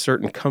a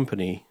certain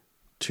company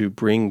to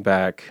bring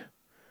back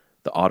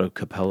the Auto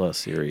Capella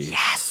series.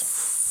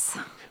 Yes.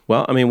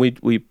 Well, I mean,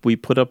 we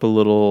put up a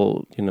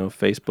little, you know,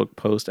 Facebook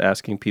post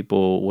asking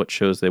people what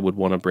shows they would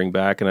want to bring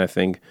back, and I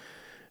think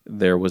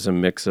there was a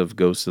mix of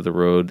Ghosts of the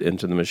Road,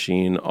 Into the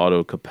Machine,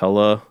 Auto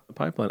Capella,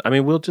 Pipeline. I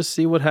mean, we'll just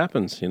see what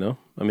happens, you know?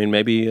 I mean,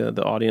 maybe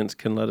the audience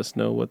can let us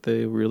know what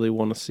they really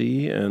want to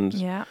see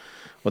and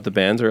what the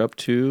bands are up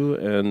to.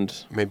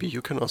 And maybe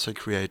you can also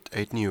create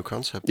 8 new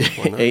concepts.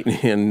 8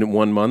 in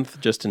 1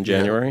 month, just in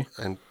January.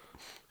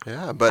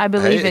 But I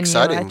believe in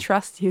exciting. you. I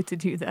trust you to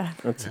do that.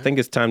 I think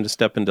it's time to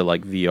step into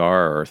like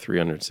VR or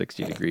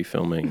 360-degree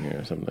filming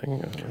or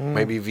something.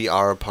 Maybe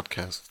VR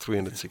podcast,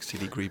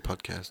 360-degree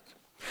podcast.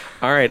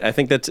 All right, I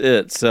think that's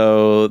it.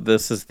 So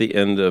this is the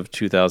end of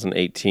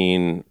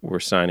 2018. We're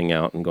signing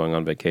out and going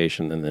on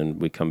vacation, and then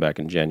we come back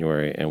in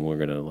January, and we're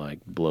gonna like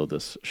blow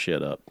this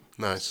shit up.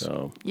 Nice.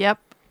 So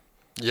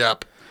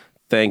Yep.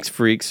 Thanks,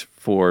 Freaks,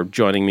 for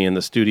joining me in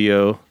the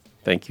studio.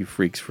 Thank you,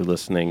 Freaks, for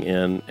listening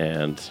in,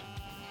 and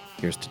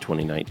here's to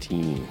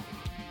 2019.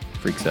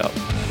 Freaks out.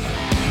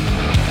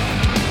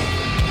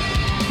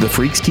 The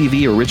Freaks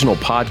TV original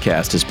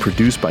podcast is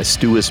produced by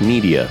Stuis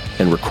Media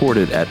and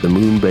recorded at the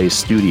Moonbase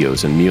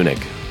Studios in Munich.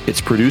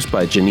 It's produced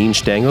by Janine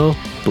Stengel,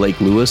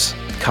 Blake Lewis,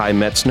 Kai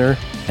Metzner,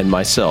 and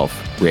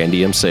myself,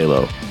 Randy M.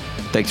 Salo.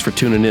 Thanks for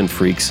tuning in,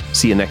 Freaks.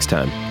 See you next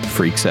time.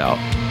 Freaks out.